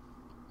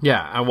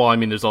 Yeah, well, I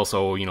mean, there's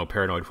also,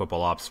 paranoid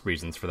football ops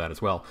reasons for that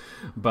as well,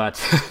 but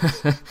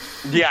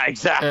yeah,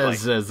 exactly,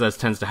 as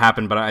tends to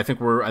happen. But I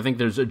think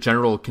there's a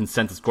general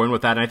consensus going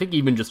with that, and I think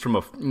even just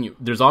from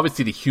there's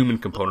obviously the human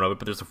component of it,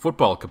 but there's a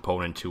football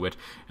component to it.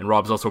 And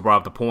Rob's also brought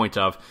up the point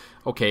of,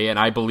 okay, and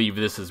I believe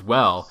this as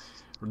well.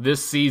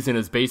 This season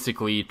is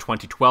basically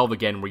 2012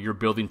 again, where you're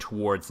building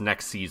towards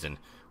next season,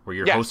 where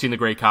you're hosting the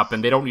Grey Cup,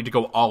 and they don't need to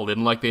go all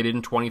in like they did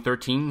in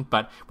 2013.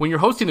 But when you're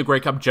hosting the Grey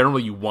Cup,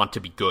 generally you want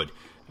to be good.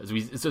 As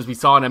we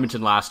saw in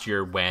Edmonton last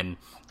year, when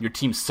your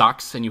team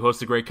sucks and you host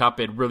the Grey Cup,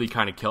 it really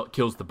kind of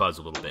kills the buzz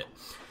a little bit.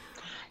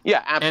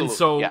 Yeah, absolutely. And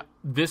so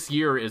this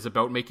year is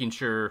about making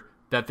sure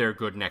that they're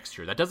good next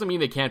year. That doesn't mean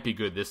they can't be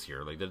good this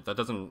year. Like that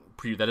doesn't.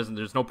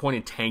 There's no point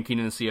in tanking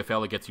in the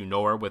CFL. It gets you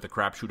nowhere with a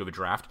crapshoot of a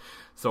draft.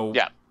 So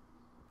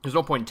there's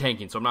no point in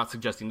tanking. So I'm not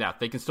suggesting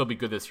that they can still be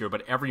good this year.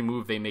 But every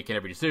move they make and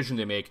every decision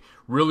they make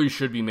really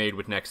should be made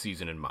with next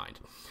season in mind.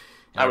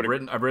 I've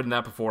written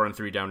that before on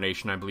 3 Down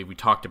Nation. I believe we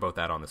talked about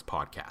that on this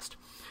podcast.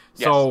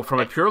 So from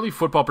a purely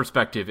football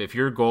perspective, if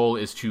your goal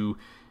is to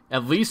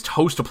at least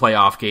host a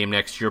playoff game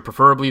next year,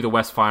 preferably the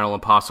West Final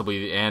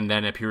and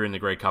then appear in the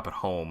Grey Cup at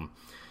home,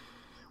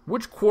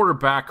 which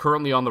quarterback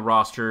currently on the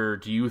roster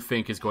do you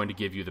think is going to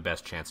give you the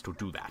best chance to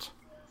do that?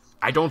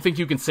 I don't think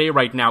you can say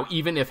right now,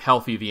 even if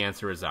healthy, the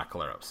answer is Zach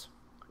Collaros.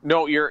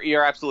 No,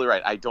 you're absolutely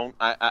right. I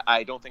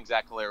don't think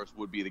Zach Collaros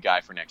would be the guy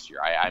for next year.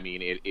 I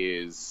mean, it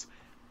is.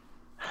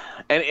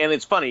 And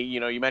it's funny,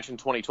 you mentioned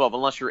 2012.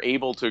 Unless you're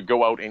able to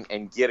go out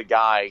and get a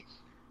guy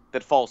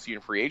that falls to you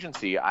in free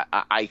agency,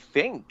 I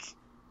think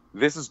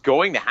this is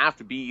going to have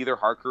to be either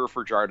Harker or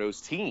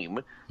Fajardo's team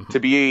to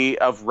be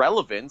of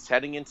relevance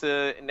heading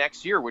into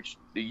next year, which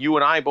you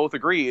and I both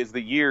agree is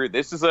the year.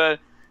 This is a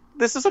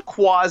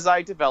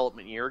quasi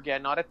development year.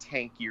 Again, not a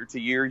tank year. It's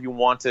a year you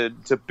want to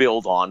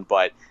build on,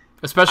 but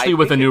especially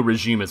with a new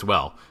regime as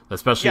well.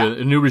 Especially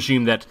a new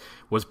regime that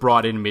was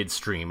brought in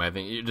midstream. I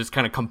think it just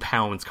kind of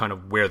compounds kind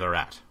of where they're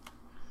at.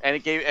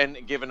 And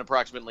given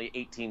approximately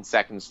 18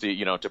 seconds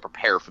to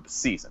prepare for the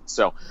season.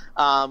 So,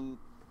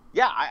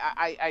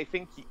 I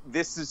think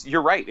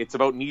you're right. It's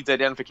about needs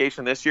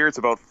identification this year. It's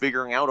about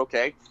figuring out,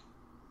 okay,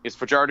 is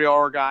Fajardo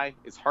our guy?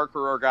 Is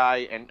Harker our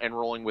guy? And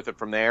rolling with it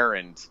from there.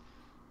 And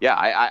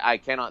I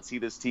cannot see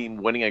this team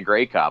winning a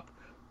Grey Cup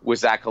with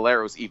Zach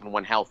Collaros even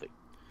when healthy.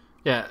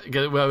 Yeah,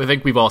 well, I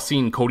think we've all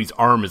seen Cody's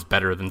arm is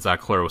better than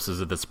Zach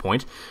Collaros' at this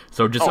point.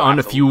 So just on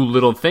absolutely. A few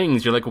little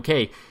things, you're like,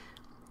 okay,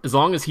 as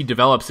long as he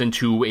develops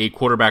into a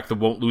quarterback that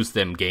won't lose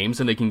them games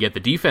and they can get the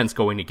defense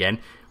going again,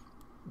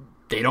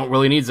 they don't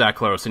really need Zach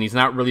Collaros, and he's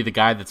not really the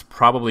guy that's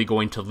probably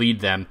going to lead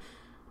them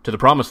to the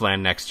promised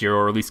land next year,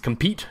 or at least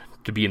compete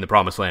to be in the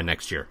promised land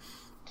next year.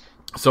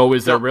 So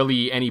is there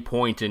really any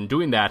point in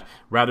doing that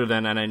rather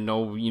than, and I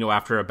know,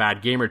 after a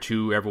bad game or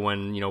two,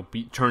 everyone,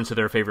 turns to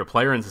their favorite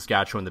player in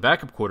Saskatchewan, the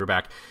backup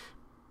quarterback.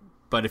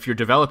 But if you're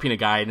developing a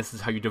guy, and this is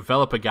how you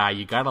develop a guy,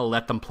 you got to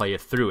let them play it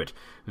through it.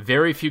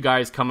 Very few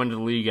guys come into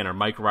the league and are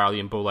Mike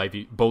Riley and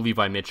Bo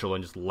Levi Mitchell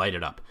and just light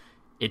it up.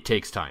 It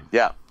takes time.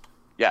 Yeah.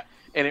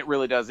 And it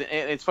really does.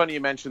 And it's funny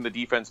you mentioned the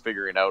defense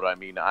figuring out. I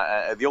mean,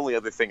 the only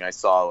other thing I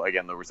saw,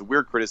 again, there was a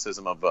weird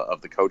criticism of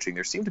the coaching.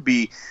 There seemed to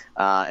be,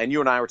 and you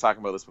and I were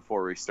talking about this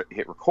before we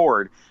hit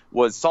record,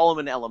 was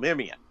Solomon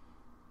Elimimian.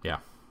 Yeah.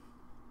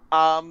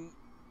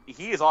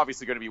 He is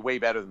obviously going to be way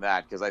better than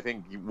that because I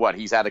think,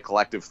 he's had a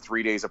collective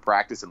 3 days of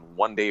practice and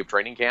 1 day of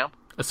training camp?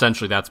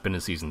 Essentially, that's been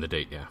his season to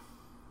date, yeah.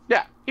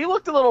 Yeah, he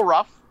looked a little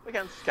rough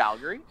against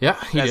Calgary. Yeah,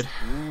 he did.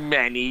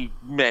 Many,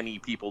 many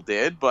people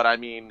did, but I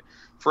mean,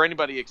 for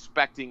anybody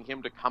expecting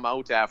him to come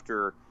out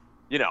after,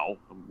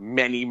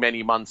 many,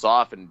 many months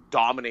off and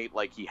dominate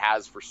like he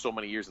has for so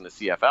many years in the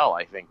CFL,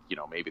 I think,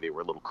 maybe they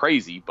were a little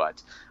crazy,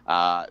 but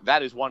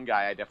that is one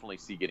guy I definitely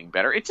see getting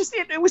better. It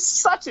was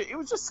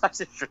just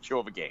such a shit show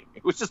of a game.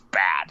 It was just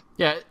bad.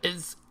 Yeah,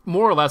 it's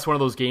more or less one of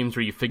those games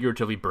where you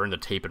figuratively burn the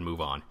tape and move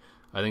on.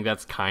 I think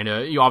that's kind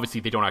of,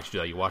 obviously they don't actually do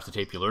that. You watch the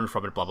tape, you learn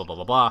from it, blah, blah, blah,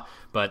 blah, blah.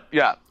 But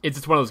yeah, it's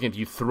just one of those games.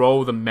 You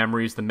throw the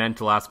memories, the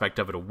mental aspect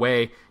of it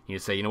away, and you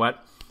say, you know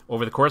what?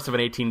 Over the course of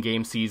an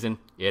 18-game season,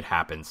 it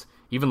happens.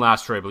 Even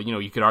last year, but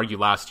you could argue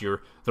last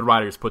year, the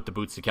Riders put the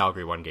boots to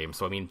Calgary one game.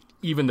 So, I mean,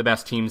 even the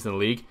best teams in the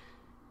league,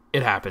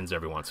 it happens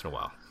every once in a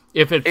while.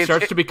 If it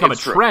starts to become a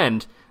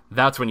trend,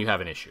 that's when you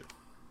have an issue.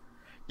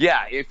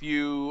 Yeah, if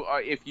you're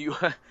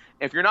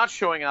not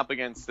showing up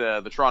against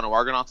the Toronto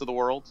Argonauts of the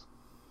world,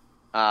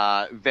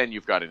 then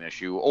you've got an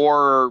issue.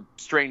 Or,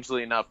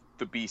 strangely enough,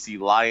 the BC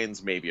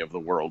Lions maybe of the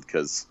world,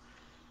 because,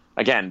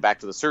 again, back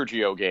to the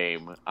Sergio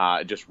game,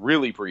 just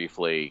really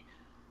briefly,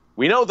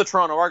 we know the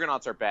Toronto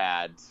Argonauts are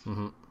bad.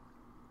 Mm-hmm.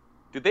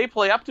 Did they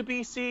play up to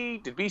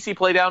BC? Did BC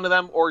play down to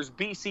them? Or is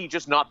BC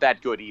just not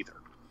that good either?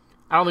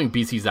 I don't think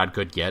BC's that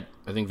good yet.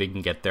 I think they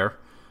can get there.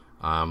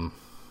 I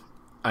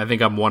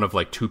think I'm one of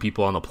like 2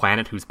 people on the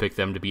planet who's picked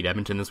them to beat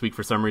Edmonton this week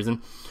for some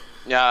reason.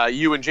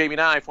 You and Jamie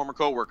and I, former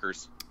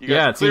co-workers.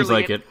 Yeah, it seems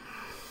like it.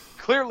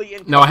 Clearly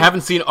in. No, I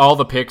haven't seen all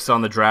the picks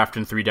on the draft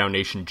in 3 Down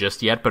Nation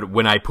just yet, but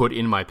when I put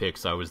in my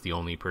picks, I was the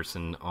only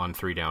person on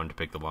 3 Down to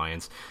pick the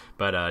Lions.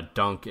 But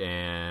Dunk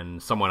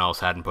and someone else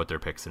hadn't put their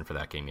picks in for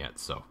that game yet,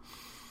 so.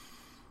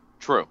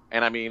 True.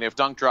 And I mean, if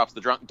Dunk drops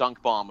the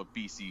dunk bomb of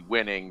BC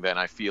winning, then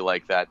I feel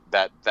like that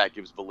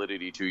gives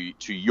validity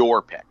to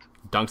your pick.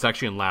 Dunk's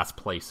actually in last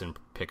place in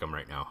Pick'em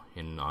right now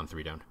on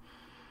 3 Down.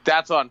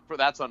 That's on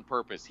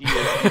purpose. He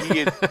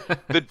is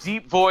the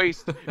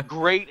deep-voiced,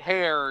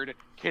 great-haired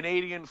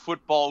Canadian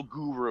football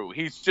guru.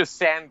 He's just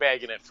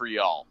sandbagging it for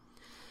y'all.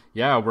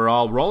 Yeah, we're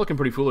all looking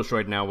pretty foolish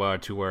right now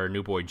to our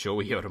new boy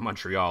Joey out of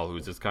Montreal,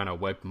 who's just kind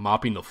of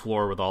mopping the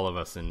floor with all of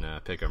us in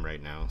Pick'em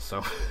right now.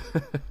 So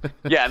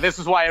yeah, this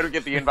is why I don't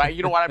get the invite.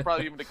 You know what? I'd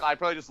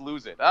probably just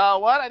lose it.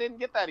 What? I didn't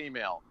get that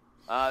email.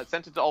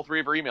 Sent it to all 3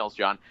 of our emails,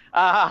 John.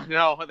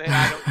 No,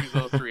 I don't use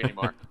those 3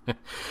 anymore.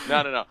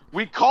 No.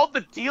 We called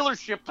the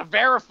dealership to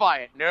verify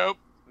it. Nope,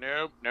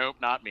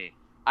 not me.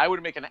 I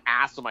would make an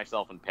ass of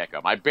myself in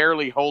Pick'em. I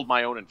barely hold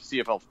my own in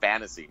CFL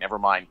Fantasy. Never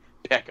mind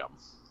Pick'em.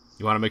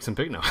 You want to make some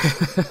pick now?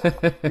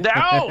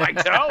 No, I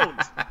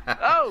don't.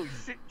 Oh,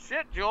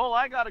 shit, Joel.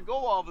 I got to go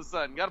all of a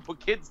sudden. Got to put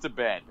kids to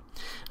bed.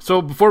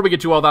 So before we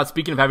get to all that,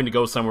 speaking of having to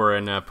go somewhere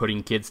and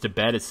putting kids to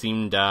bed, it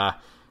seemed an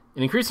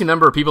increasing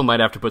number of people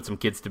might have to put some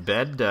kids to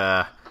bed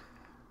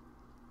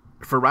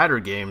for Rider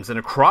games. And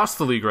across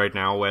the league right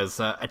now, as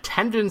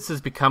attendance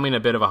is becoming a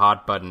bit of a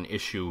hot-button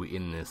issue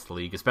in this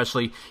league,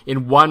 especially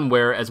in one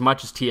where as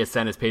much as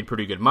TSN has paid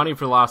pretty good money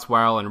for the last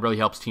while and really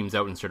helps teams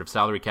out in sort of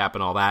salary cap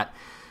and all that,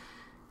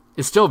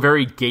 is still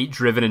very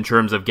gate-driven in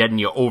terms of getting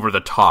you over the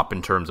top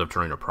in terms of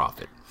turning a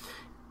profit.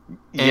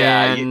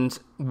 Yeah, and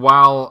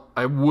while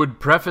I would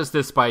preface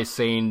this by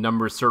saying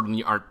numbers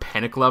certainly aren't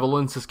panic level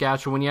in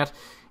Saskatchewan yet,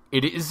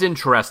 it is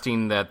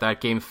interesting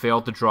that game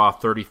failed to draw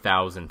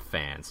 30,000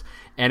 fans.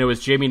 And it was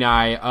Jamie and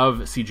I of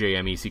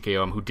CJME,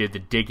 CKOM, who did the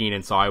digging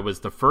and saw it was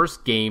the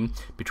first game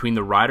between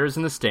the Riders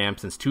and the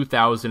Stamps since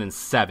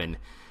 2007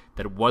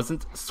 that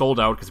wasn't sold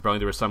out, because apparently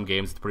there were some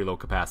games with pretty low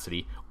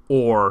capacity,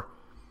 or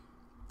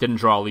didn't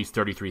draw at least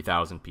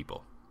 33,000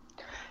 people.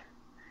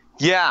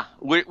 Yeah,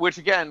 which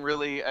again,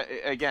 really,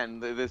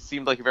 this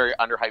seemed like a very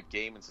underhyped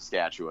game in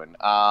Saskatchewan.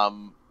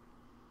 I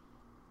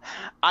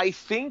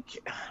think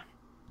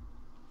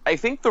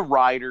the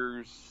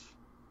Riders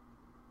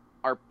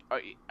are,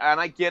 and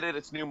I get it,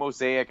 it's new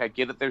Mosaic, I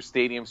get it, there's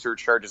stadium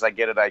surcharges, I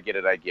get it,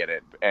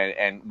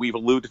 and we've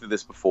alluded to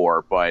this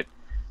before, but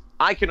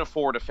I can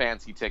afford a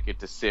fancy ticket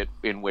to sit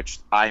in which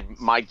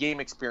my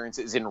game experience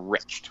is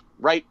enriched,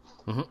 right?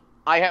 Mm-hmm.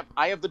 I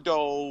have the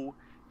dough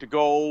to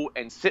go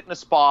and sit in a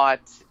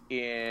spot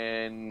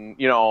in,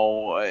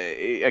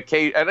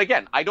 and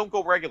again, I don't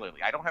go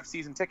regularly. I don't have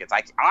season tickets.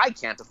 I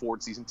can't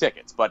afford season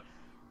tickets, but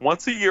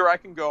once a year I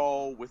can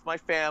go with my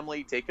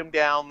family, take them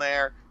down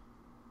there,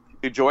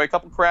 enjoy a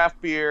couple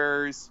craft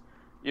beers,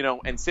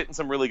 and sit in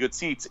some really good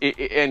seats.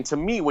 And to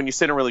me, when you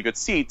sit in really good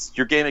seats,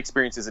 your game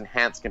experience is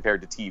enhanced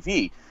compared to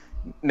TV.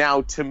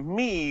 Now, to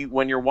me,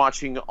 when you're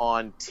watching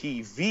on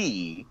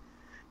TV,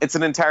 it's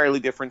an entirely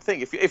different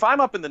thing. If I'm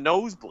up in the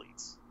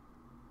nosebleeds,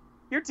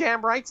 you're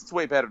damn right it's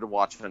way better to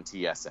watch it on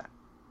TSN.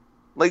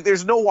 Like,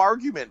 there's no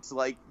argument.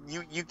 Like,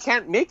 you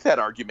can't make that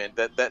argument.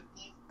 That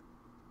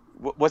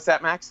what's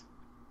that, Max?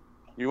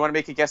 You want to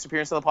make a guest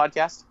appearance on the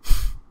podcast?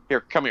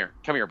 Here, come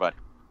here, bud.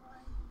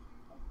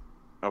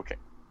 Okay.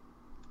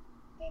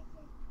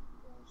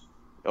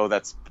 Oh,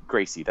 that's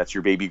Gracie. That's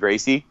your baby,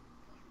 Gracie.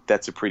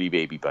 That's a pretty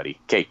baby, buddy.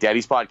 Okay,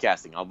 Daddy's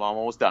podcasting. I'm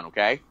almost done.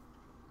 Okay.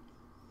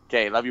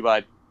 Okay, love you,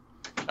 bud.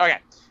 Okay.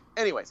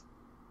 Anyways,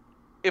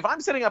 if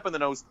I'm sitting up in the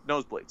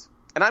nosebleeds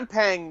and I'm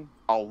paying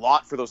a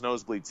lot for those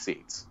nosebleed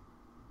seats,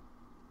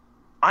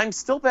 I'm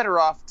still better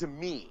off, to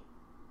me,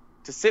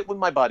 to sit with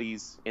my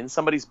buddies in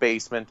somebody's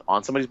basement,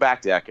 on somebody's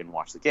back deck, and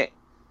watch the game.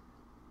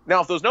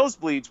 Now, if those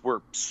nosebleeds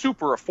were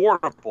super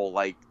affordable,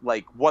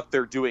 like what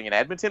they're doing in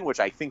Edmonton, which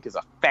I think is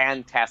a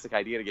fantastic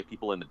idea to get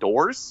people in the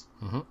doors,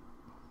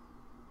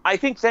 I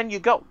think then you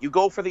go. You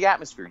go for the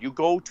atmosphere. You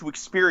go to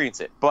experience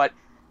it. But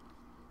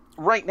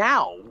right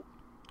now,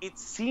 it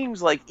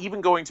seems like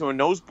even going to a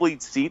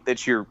nosebleed seat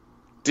that you're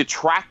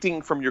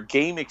detracting from your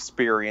game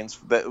experience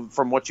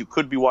from what you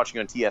could be watching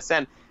on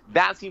TSN,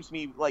 that seems to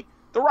me like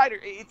the Rider,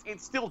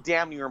 it's still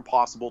damn near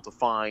impossible to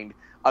find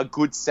a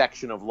good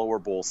section of lower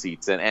bowl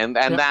seats, and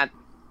that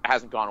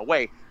hasn't gone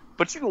away.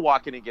 But you can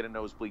walk in and get a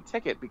nosebleed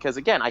ticket because,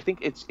 again, I think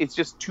it's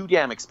just too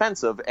damn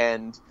expensive,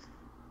 and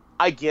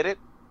I get it.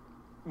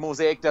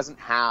 Mosaic doesn't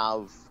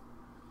have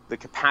the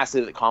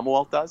capacity that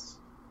Commonwealth does,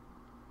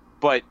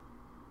 but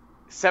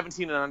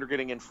 17 and under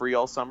getting in free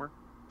all summer,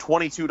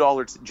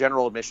 $22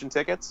 general admission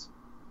tickets,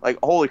 like,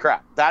 holy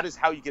crap, that is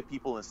how you get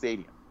people in the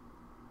stadium.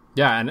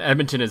 Yeah, and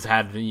Edmonton has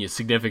had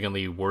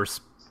significantly worse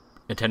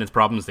attendance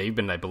problems. They've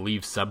been, I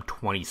believe, sub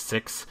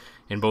 26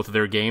 in both of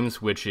their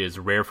games, which is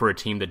rare for a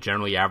team that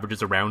generally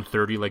averages around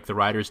 30 like the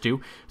Riders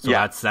do. So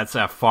that's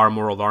a far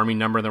more alarming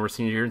number than we're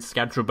seeing here in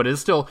Saskatchewan, but it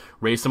still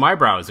raised some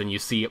eyebrows, and you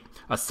see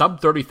a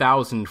sub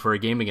 30,000 for a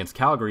game against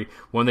Calgary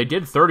when they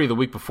did 30 the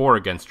week before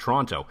against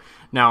Toronto.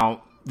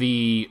 Now,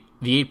 the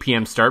 8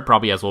 p.m. start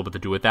probably has a little bit to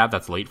do with that.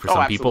 That's late for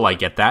some people. I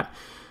get that.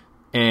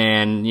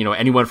 And,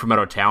 anyone from out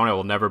of town, I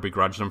will never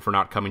begrudge them for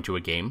not coming to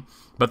a game.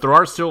 But there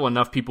are still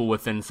enough people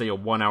within, say, a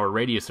 1 hour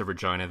radius of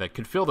Regina that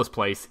could fill this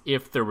place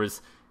if there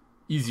was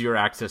easier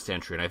access to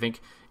entry. And I think,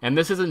 and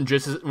this isn't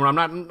just, I'm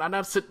not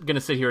going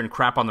to sit here and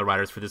crap on the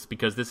Riders for this,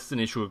 because this is an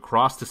issue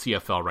across the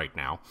CFL right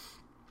now,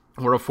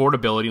 where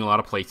affordability in a lot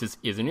of places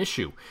is an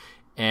issue.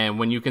 And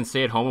when you can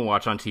stay at home and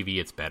watch on TV,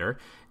 it's better.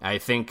 I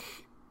think,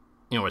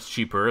 it's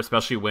cheaper,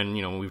 especially when,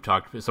 we've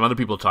talked, some other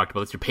people have talked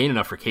about this, you're paying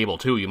enough for cable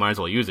too, you might as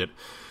well use it.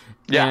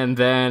 Yeah. And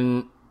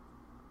then,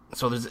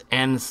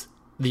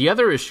 the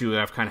other issue that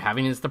I'm kind of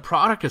having is the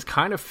product has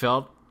kind of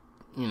felt,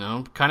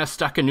 kind of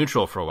stuck in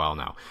neutral for a while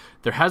now.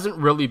 There hasn't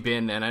really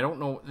been, and I don't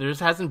know, there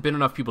just hasn't been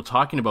enough people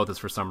talking about this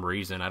for some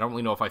reason. I don't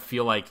really know if I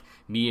feel like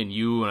me and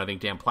you, and I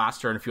think Dan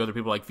Plaster and a few other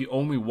people, like the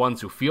only ones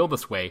who feel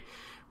this way,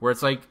 where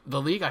it's like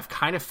the league I've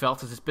kind of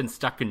felt has just been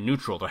stuck in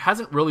neutral. There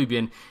hasn't really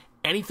been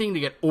anything to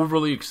get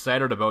overly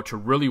excited about to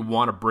really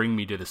want to bring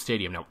me to the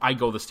stadium. Now, I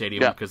go to the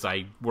stadium because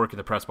I work in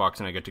the press box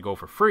and I get to go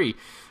for free,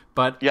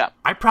 but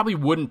I probably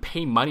wouldn't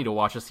pay money to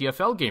watch a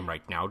CFL game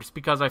right now just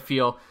because I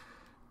feel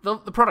the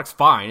product's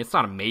fine. It's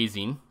not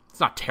amazing. It's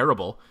not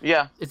terrible.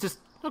 Yeah. It's just,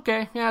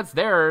 okay, yeah, it's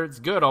there. It's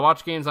good. I'll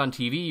watch games on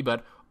TV,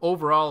 but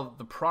overall,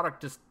 the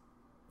product just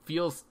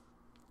feels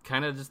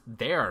kind of just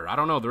there. I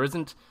don't know. There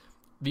isn't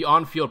the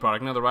on-field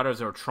product. Now, the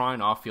Riders are trying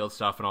off-field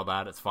stuff and all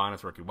that. It's fine.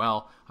 It's working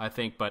well, I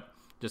think, but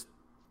just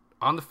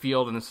on the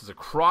field, and this is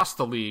across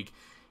the league,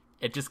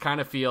 it just kind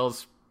of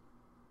feels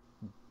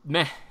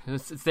meh.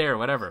 It's there,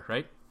 whatever,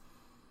 right?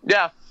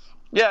 Yeah,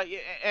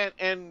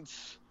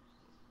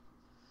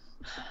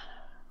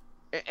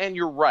 and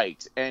you're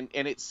right, and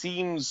it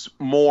seems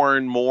more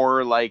and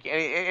more like,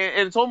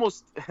 and it's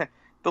almost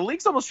the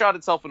league's almost shot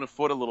itself in the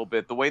foot a little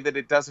bit, the way that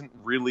it doesn't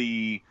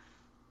really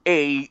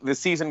the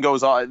season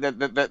goes on,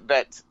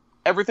 that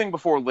everything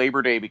before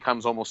Labor Day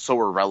becomes almost so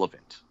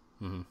irrelevant,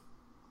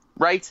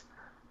 right?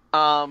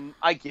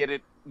 I get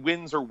it.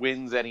 Wins are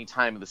wins any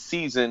time of the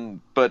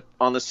season, but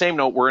on the same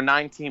note, we're a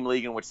 9-team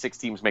league in which 6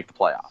 teams make the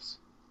playoffs.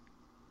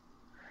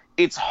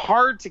 It's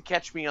hard to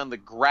catch me on the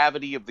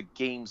gravity of the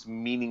games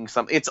meaning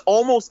something. It's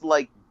almost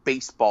like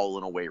baseball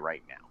in a way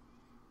right now.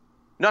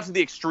 Not to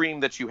the extreme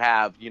that you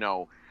have,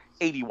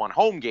 81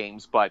 home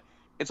games, but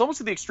it's almost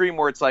to the extreme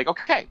where it's like,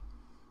 okay,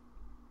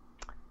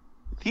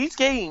 these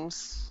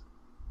games,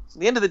 at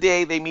the end of the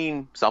day, they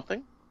mean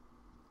something.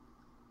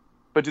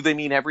 But do they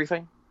mean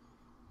everything?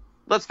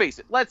 Let's face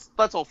it. Let's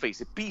all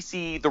face it.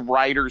 BC, the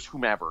Riders,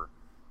 whomever,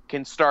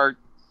 can start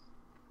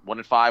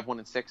 1-5,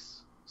 1-6,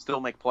 still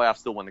make playoffs,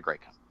 still win the Grey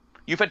Cup.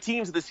 You've had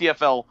teams in the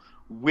CFL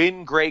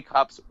win Grey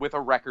Cups with a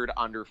record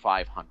under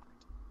 500.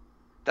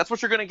 That's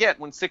what you're going to get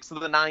when 6 of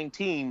the 9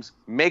 teams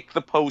make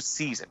the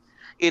postseason.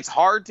 It's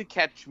hard to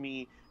catch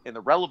me in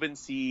the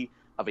relevancy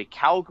of a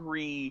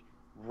Calgary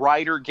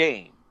Rider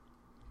game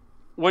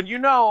when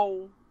this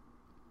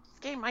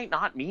game might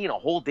not mean a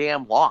whole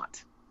damn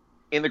lot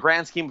in the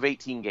grand scheme of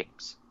 18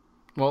 games.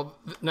 Well,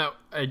 no,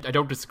 I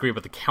don't disagree,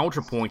 but the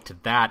counterpoint to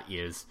that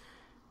is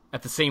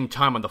at the same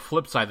time, on the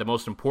flip side, the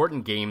most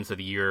important games of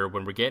the year,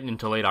 when we're getting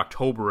into late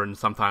October and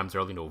sometimes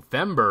early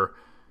November,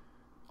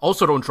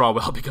 also don't draw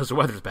well because the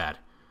weather's bad.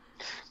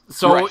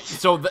 So, Right.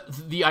 so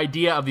the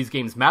idea of these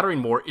games mattering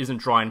more isn't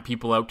drawing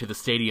people out to the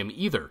stadium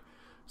either.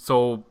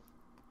 So,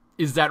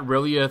 is that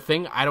really a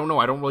thing? I don't know.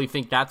 I don't really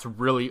think that's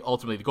really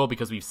ultimately the goal,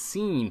 because we've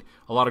seen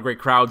a lot of great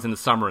crowds in the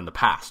summer in the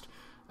past.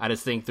 I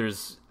just think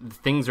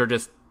things are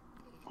just,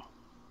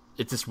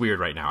 it's just weird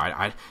right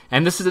now.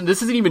 And this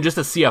isn't even just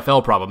a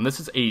CFL problem.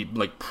 This is a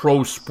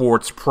pro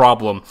sports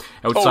problem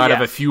outside of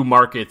a few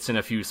markets and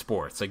a few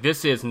sports. Like,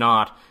 this is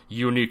not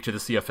unique to the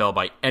CFL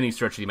by any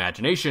stretch of the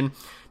imagination.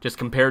 Just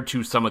compared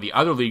to some of the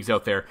other leagues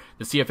out there,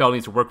 the CFL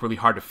needs to work really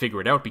hard to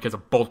figure it out, because a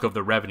bulk of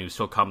the revenue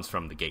still comes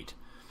from the gate.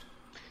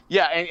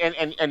 Yeah,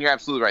 and you're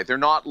absolutely right. They're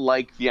not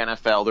like the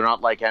NFL. They're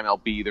not like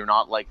MLB. They're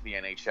not like the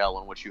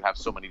NHL, in which you have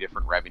so many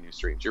different revenue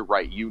streams. You're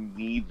right. You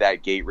need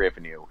that gate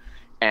revenue.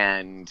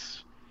 And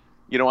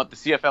you know what? The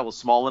CFL is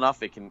small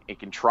enough. It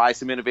can try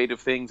some innovative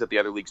things that the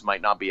other leagues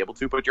might not be able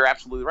to. But you're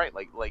absolutely right.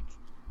 Like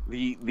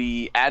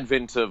the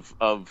advent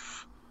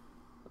of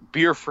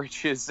beer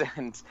fridges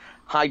and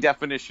high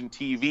definition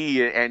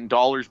TV and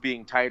dollars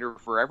being tighter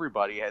for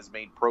everybody has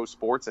made pro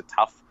sports a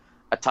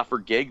tougher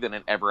gig than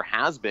it ever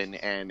has been,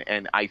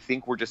 and I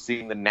think we're just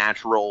seeing the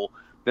natural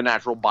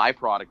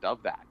byproduct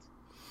of that.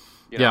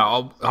 You know?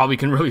 Yeah, all we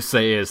can really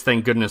say is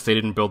thank goodness they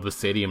didn't build the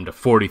stadium to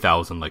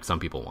 40,000 like some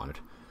people wanted.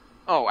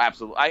 Oh,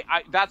 absolutely.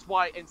 I that's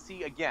why. And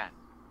see, again,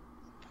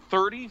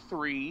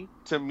 33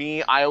 to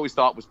me, I always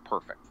thought was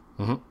perfect.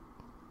 Mm-hmm.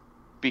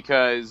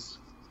 Because,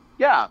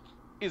 yeah,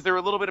 is there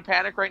a little bit of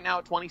panic right now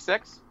at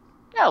 26?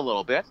 Yeah, a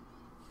little bit.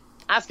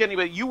 Ask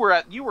anybody. You were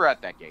at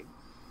that game.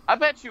 I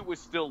bet you it was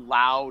still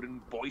loud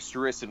and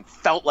boisterous and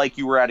felt like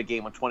you were at a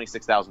game with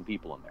 26,000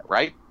 people in there,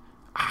 right?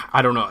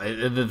 I don't know.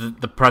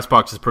 The press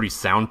box is pretty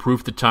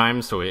soundproof at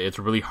times, so it's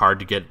really hard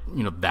to get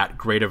that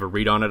great of a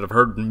read on it. I've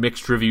heard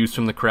mixed reviews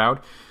from the crowd,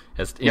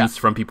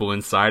 from people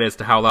inside, as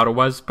to how loud it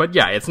was. But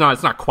yeah, it's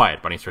not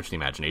quiet by any stretch of the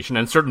imagination,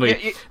 and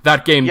certainly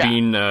that game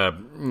being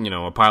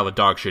a pile of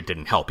dog shit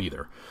didn't help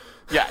either.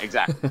 Yeah,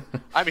 exactly.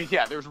 I mean,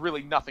 yeah, there's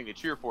really nothing to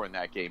cheer for in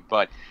that game.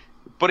 But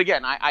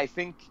again, I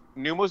think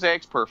New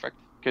Mosaic's perfect.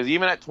 Because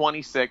even at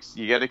 26,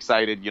 you get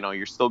excited.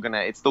 It's still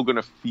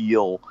gonna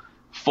feel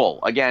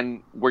full.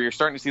 Again, where you're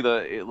starting to see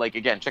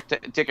check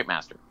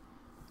Ticketmaster.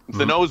 It's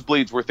the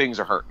nosebleeds where things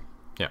are hurting.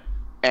 Yeah.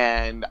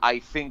 And I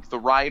think the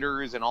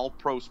riders and all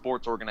pro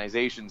sports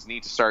organizations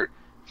need to start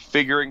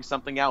figuring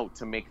something out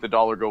to make the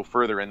dollar go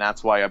further, and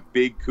that's why a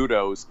big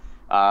kudos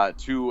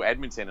to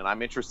Edmonton. And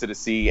I'm interested to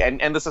see,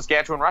 and the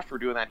Saskatchewan Rush were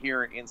doing that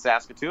here in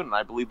Saskatoon, and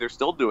I believe they're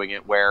still doing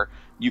it, where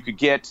you could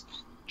get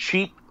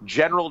cheap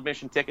general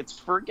admission tickets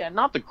for, again,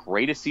 not the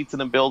greatest seats in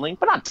the building,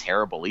 but not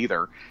terrible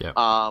either. Yeah.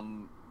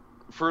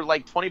 For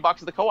like $20 at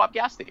the Co-op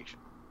gas station.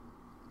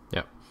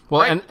 Yeah.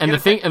 Well, right? and the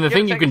thing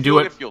you can do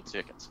it, fuel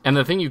tickets. And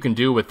the thing you can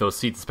do with those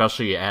seats,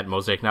 especially at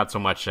Mosaic, not so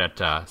much at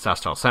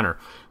SaskTel Center,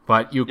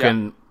 but you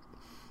can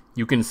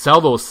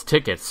sell those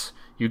tickets.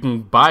 You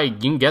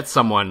can get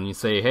someone. You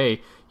say,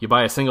 hey, you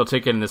buy a single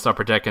ticket in this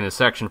upper deck in this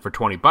section for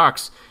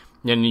 $20.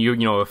 And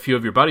a few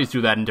of your buddies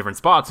do that in different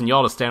spots, and you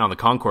all just stand on the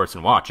concourse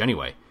and watch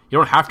anyway. You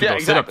don't have to go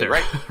sit up there,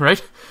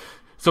 right?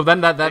 So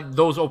then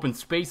those open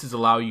spaces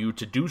allow you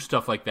to do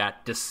stuff like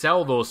that, to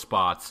sell those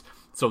spots.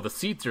 So the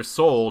seats are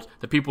sold.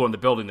 The people in the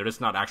building, they're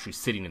just not actually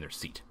sitting in their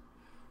seat.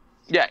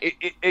 Yeah,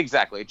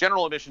 exactly. A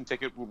general admission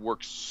ticket would work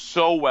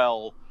so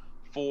well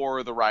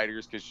for the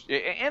riders,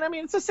 and I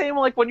mean, it's the same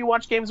like when you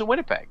watch games in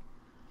Winnipeg.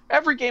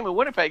 Every game in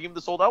Winnipeg, even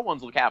the sold-out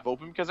ones, look half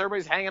open because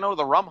everybody's hanging out of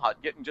the rum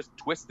hut, getting just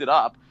twisted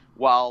up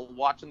while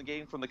watching the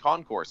game from the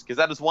concourse. Because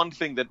that is one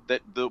thing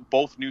that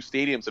both new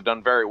stadiums have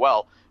done very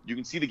well. You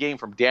can see the game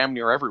from damn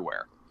near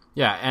everywhere.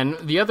 Yeah, and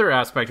the other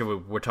aspect of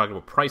it, we're talking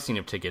about pricing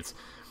of tickets.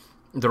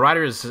 The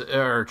riders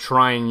are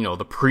trying,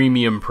 the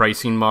premium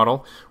pricing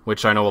model,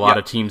 which I know a lot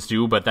of teams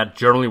do, but that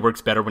generally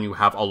works better when you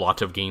have a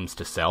lot of games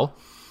to sell.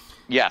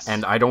 Yes.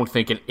 And I don't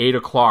think an 8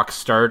 o'clock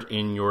start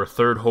in your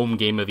third home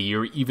game of the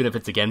year, even if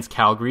it's against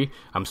Calgary,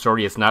 I'm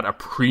sorry, it's not a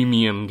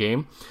premium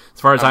game.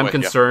 As far as I'm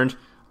concerned,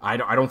 I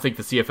don't think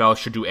the CFL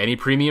should do any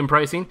premium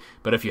pricing,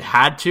 but if you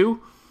had to,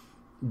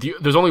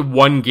 there's only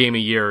one game a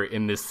year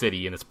in this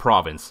city, in this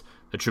province,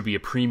 that should be a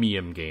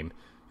premium game,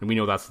 and we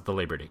know that's the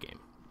Labor Day game.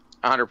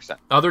 100%.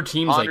 Other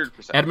teams 100%. like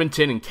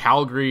Edmonton and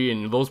Calgary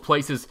and those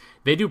places,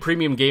 they do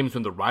premium games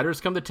when the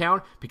riders come to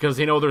town because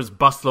they know there's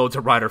busloads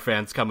of rider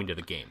fans coming to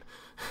the game.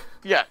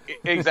 Yeah,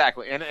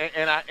 exactly. And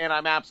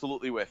I'm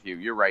absolutely with you.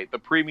 You're right. The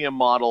premium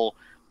model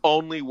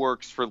only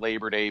works for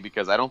Labor Day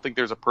because I don't think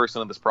there's a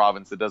person in this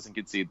province that doesn't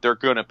concede they're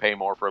going to pay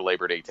more for a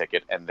Labor Day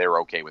ticket, and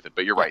they're okay with it.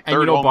 But you're right.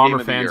 And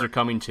Bomber fans are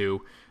coming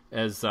too.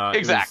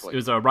 Exactly. It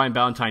was Ryan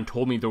Ballantyne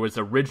told me there was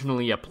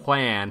originally a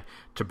plan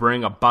to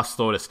bring a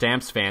busload of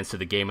Stamps fans to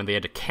the game, and they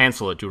had to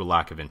cancel it due to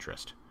lack of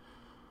interest.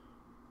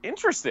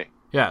 Interesting.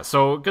 Yeah.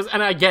 So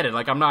and I get it.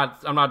 Like I'm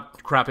not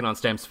crapping on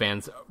Stamps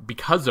fans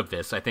because of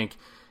this. I think.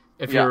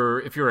 If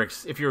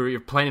you're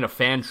planning a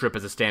fan trip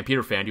as a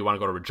Stampeder fan, do you want to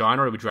go to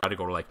Regina, or would you rather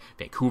go to like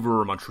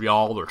Vancouver or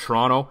Montreal or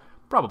Toronto?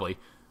 probably.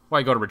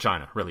 Why go to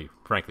Regina, really,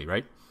 frankly,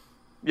 right?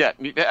 Yeah,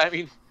 I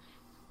mean,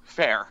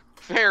 fair.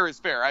 Fair is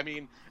fair. I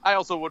mean, I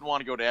also wouldn't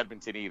want to go to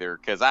Edmonton either,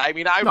 because, I'd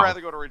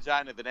rather go to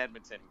Regina than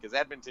Edmonton, because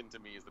Edmonton, to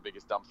me, is the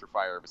biggest dumpster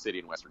fire of a city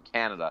in Western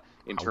Canada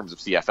in terms of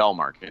CFL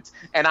markets.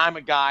 And I'm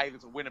a guy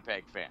that's a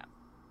Winnipeg fan.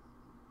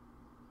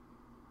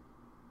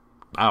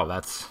 Wow,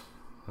 that's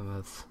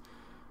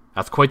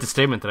quite the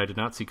statement that I did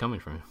not see coming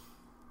from you.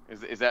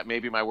 Is that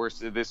maybe my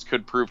worst? This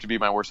could prove to be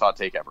my worst hot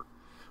take ever.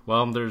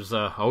 Well, there's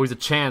always a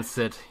chance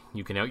that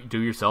you can outdo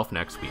yourself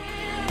next week.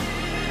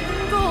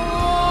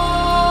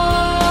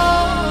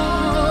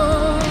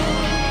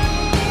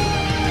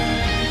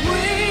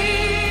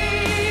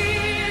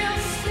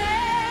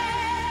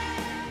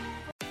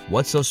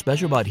 What's so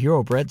special about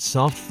Hero Bread's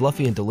soft,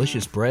 fluffy, and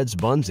delicious breads,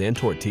 buns, and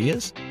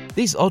tortillas?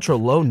 These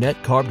ultra-low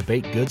net-carb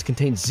baked goods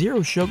contain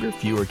zero sugar,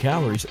 fewer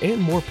calories, and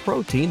more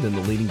protein than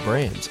the leading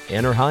brands,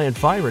 and are high in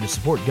fiber to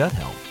support gut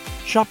health.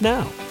 Shop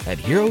now at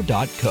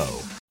Hero.co.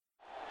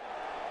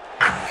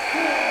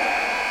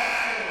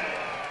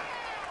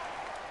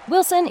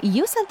 Wilson,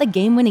 you sent the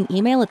game-winning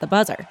email at the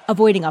buzzer,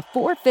 avoiding a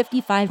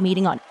 4:55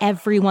 meeting on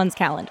everyone's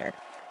calendar.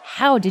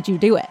 How did you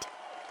do it?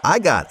 I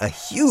got a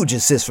huge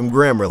assist from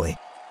Grammarly,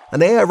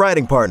 an AI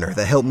writing partner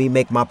that helped me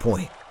make my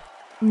point.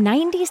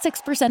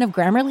 96% of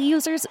Grammarly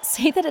users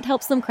say that it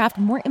helps them craft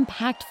more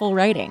impactful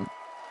writing.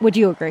 Would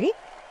you agree?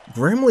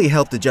 Grammarly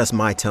helped adjust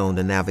my tone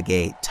to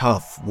navigate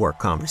tough work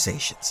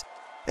conversations.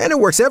 And it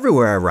works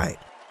everywhere I write,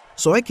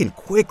 so I can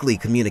quickly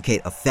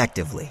communicate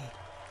effectively.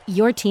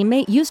 Your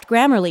teammate used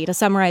Grammarly to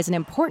summarize an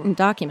important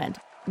document,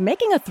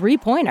 making a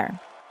 3-pointer.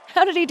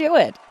 How did he do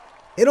it?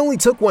 It only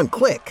took one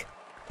click.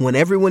 When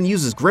everyone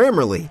uses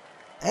Grammarly,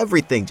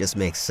 everything just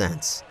makes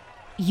sense.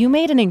 You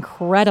made an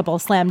incredible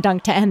slam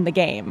dunk to end the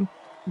game.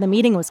 The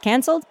meeting was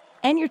canceled,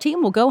 and your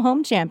team will go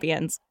home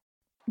champions.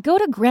 Go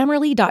to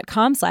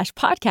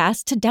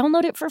Grammarly.com/podcast to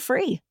download it for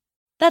free.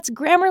 That's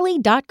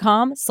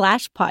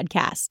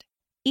Grammarly.com/podcast.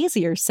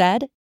 Easier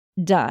said,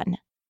 done.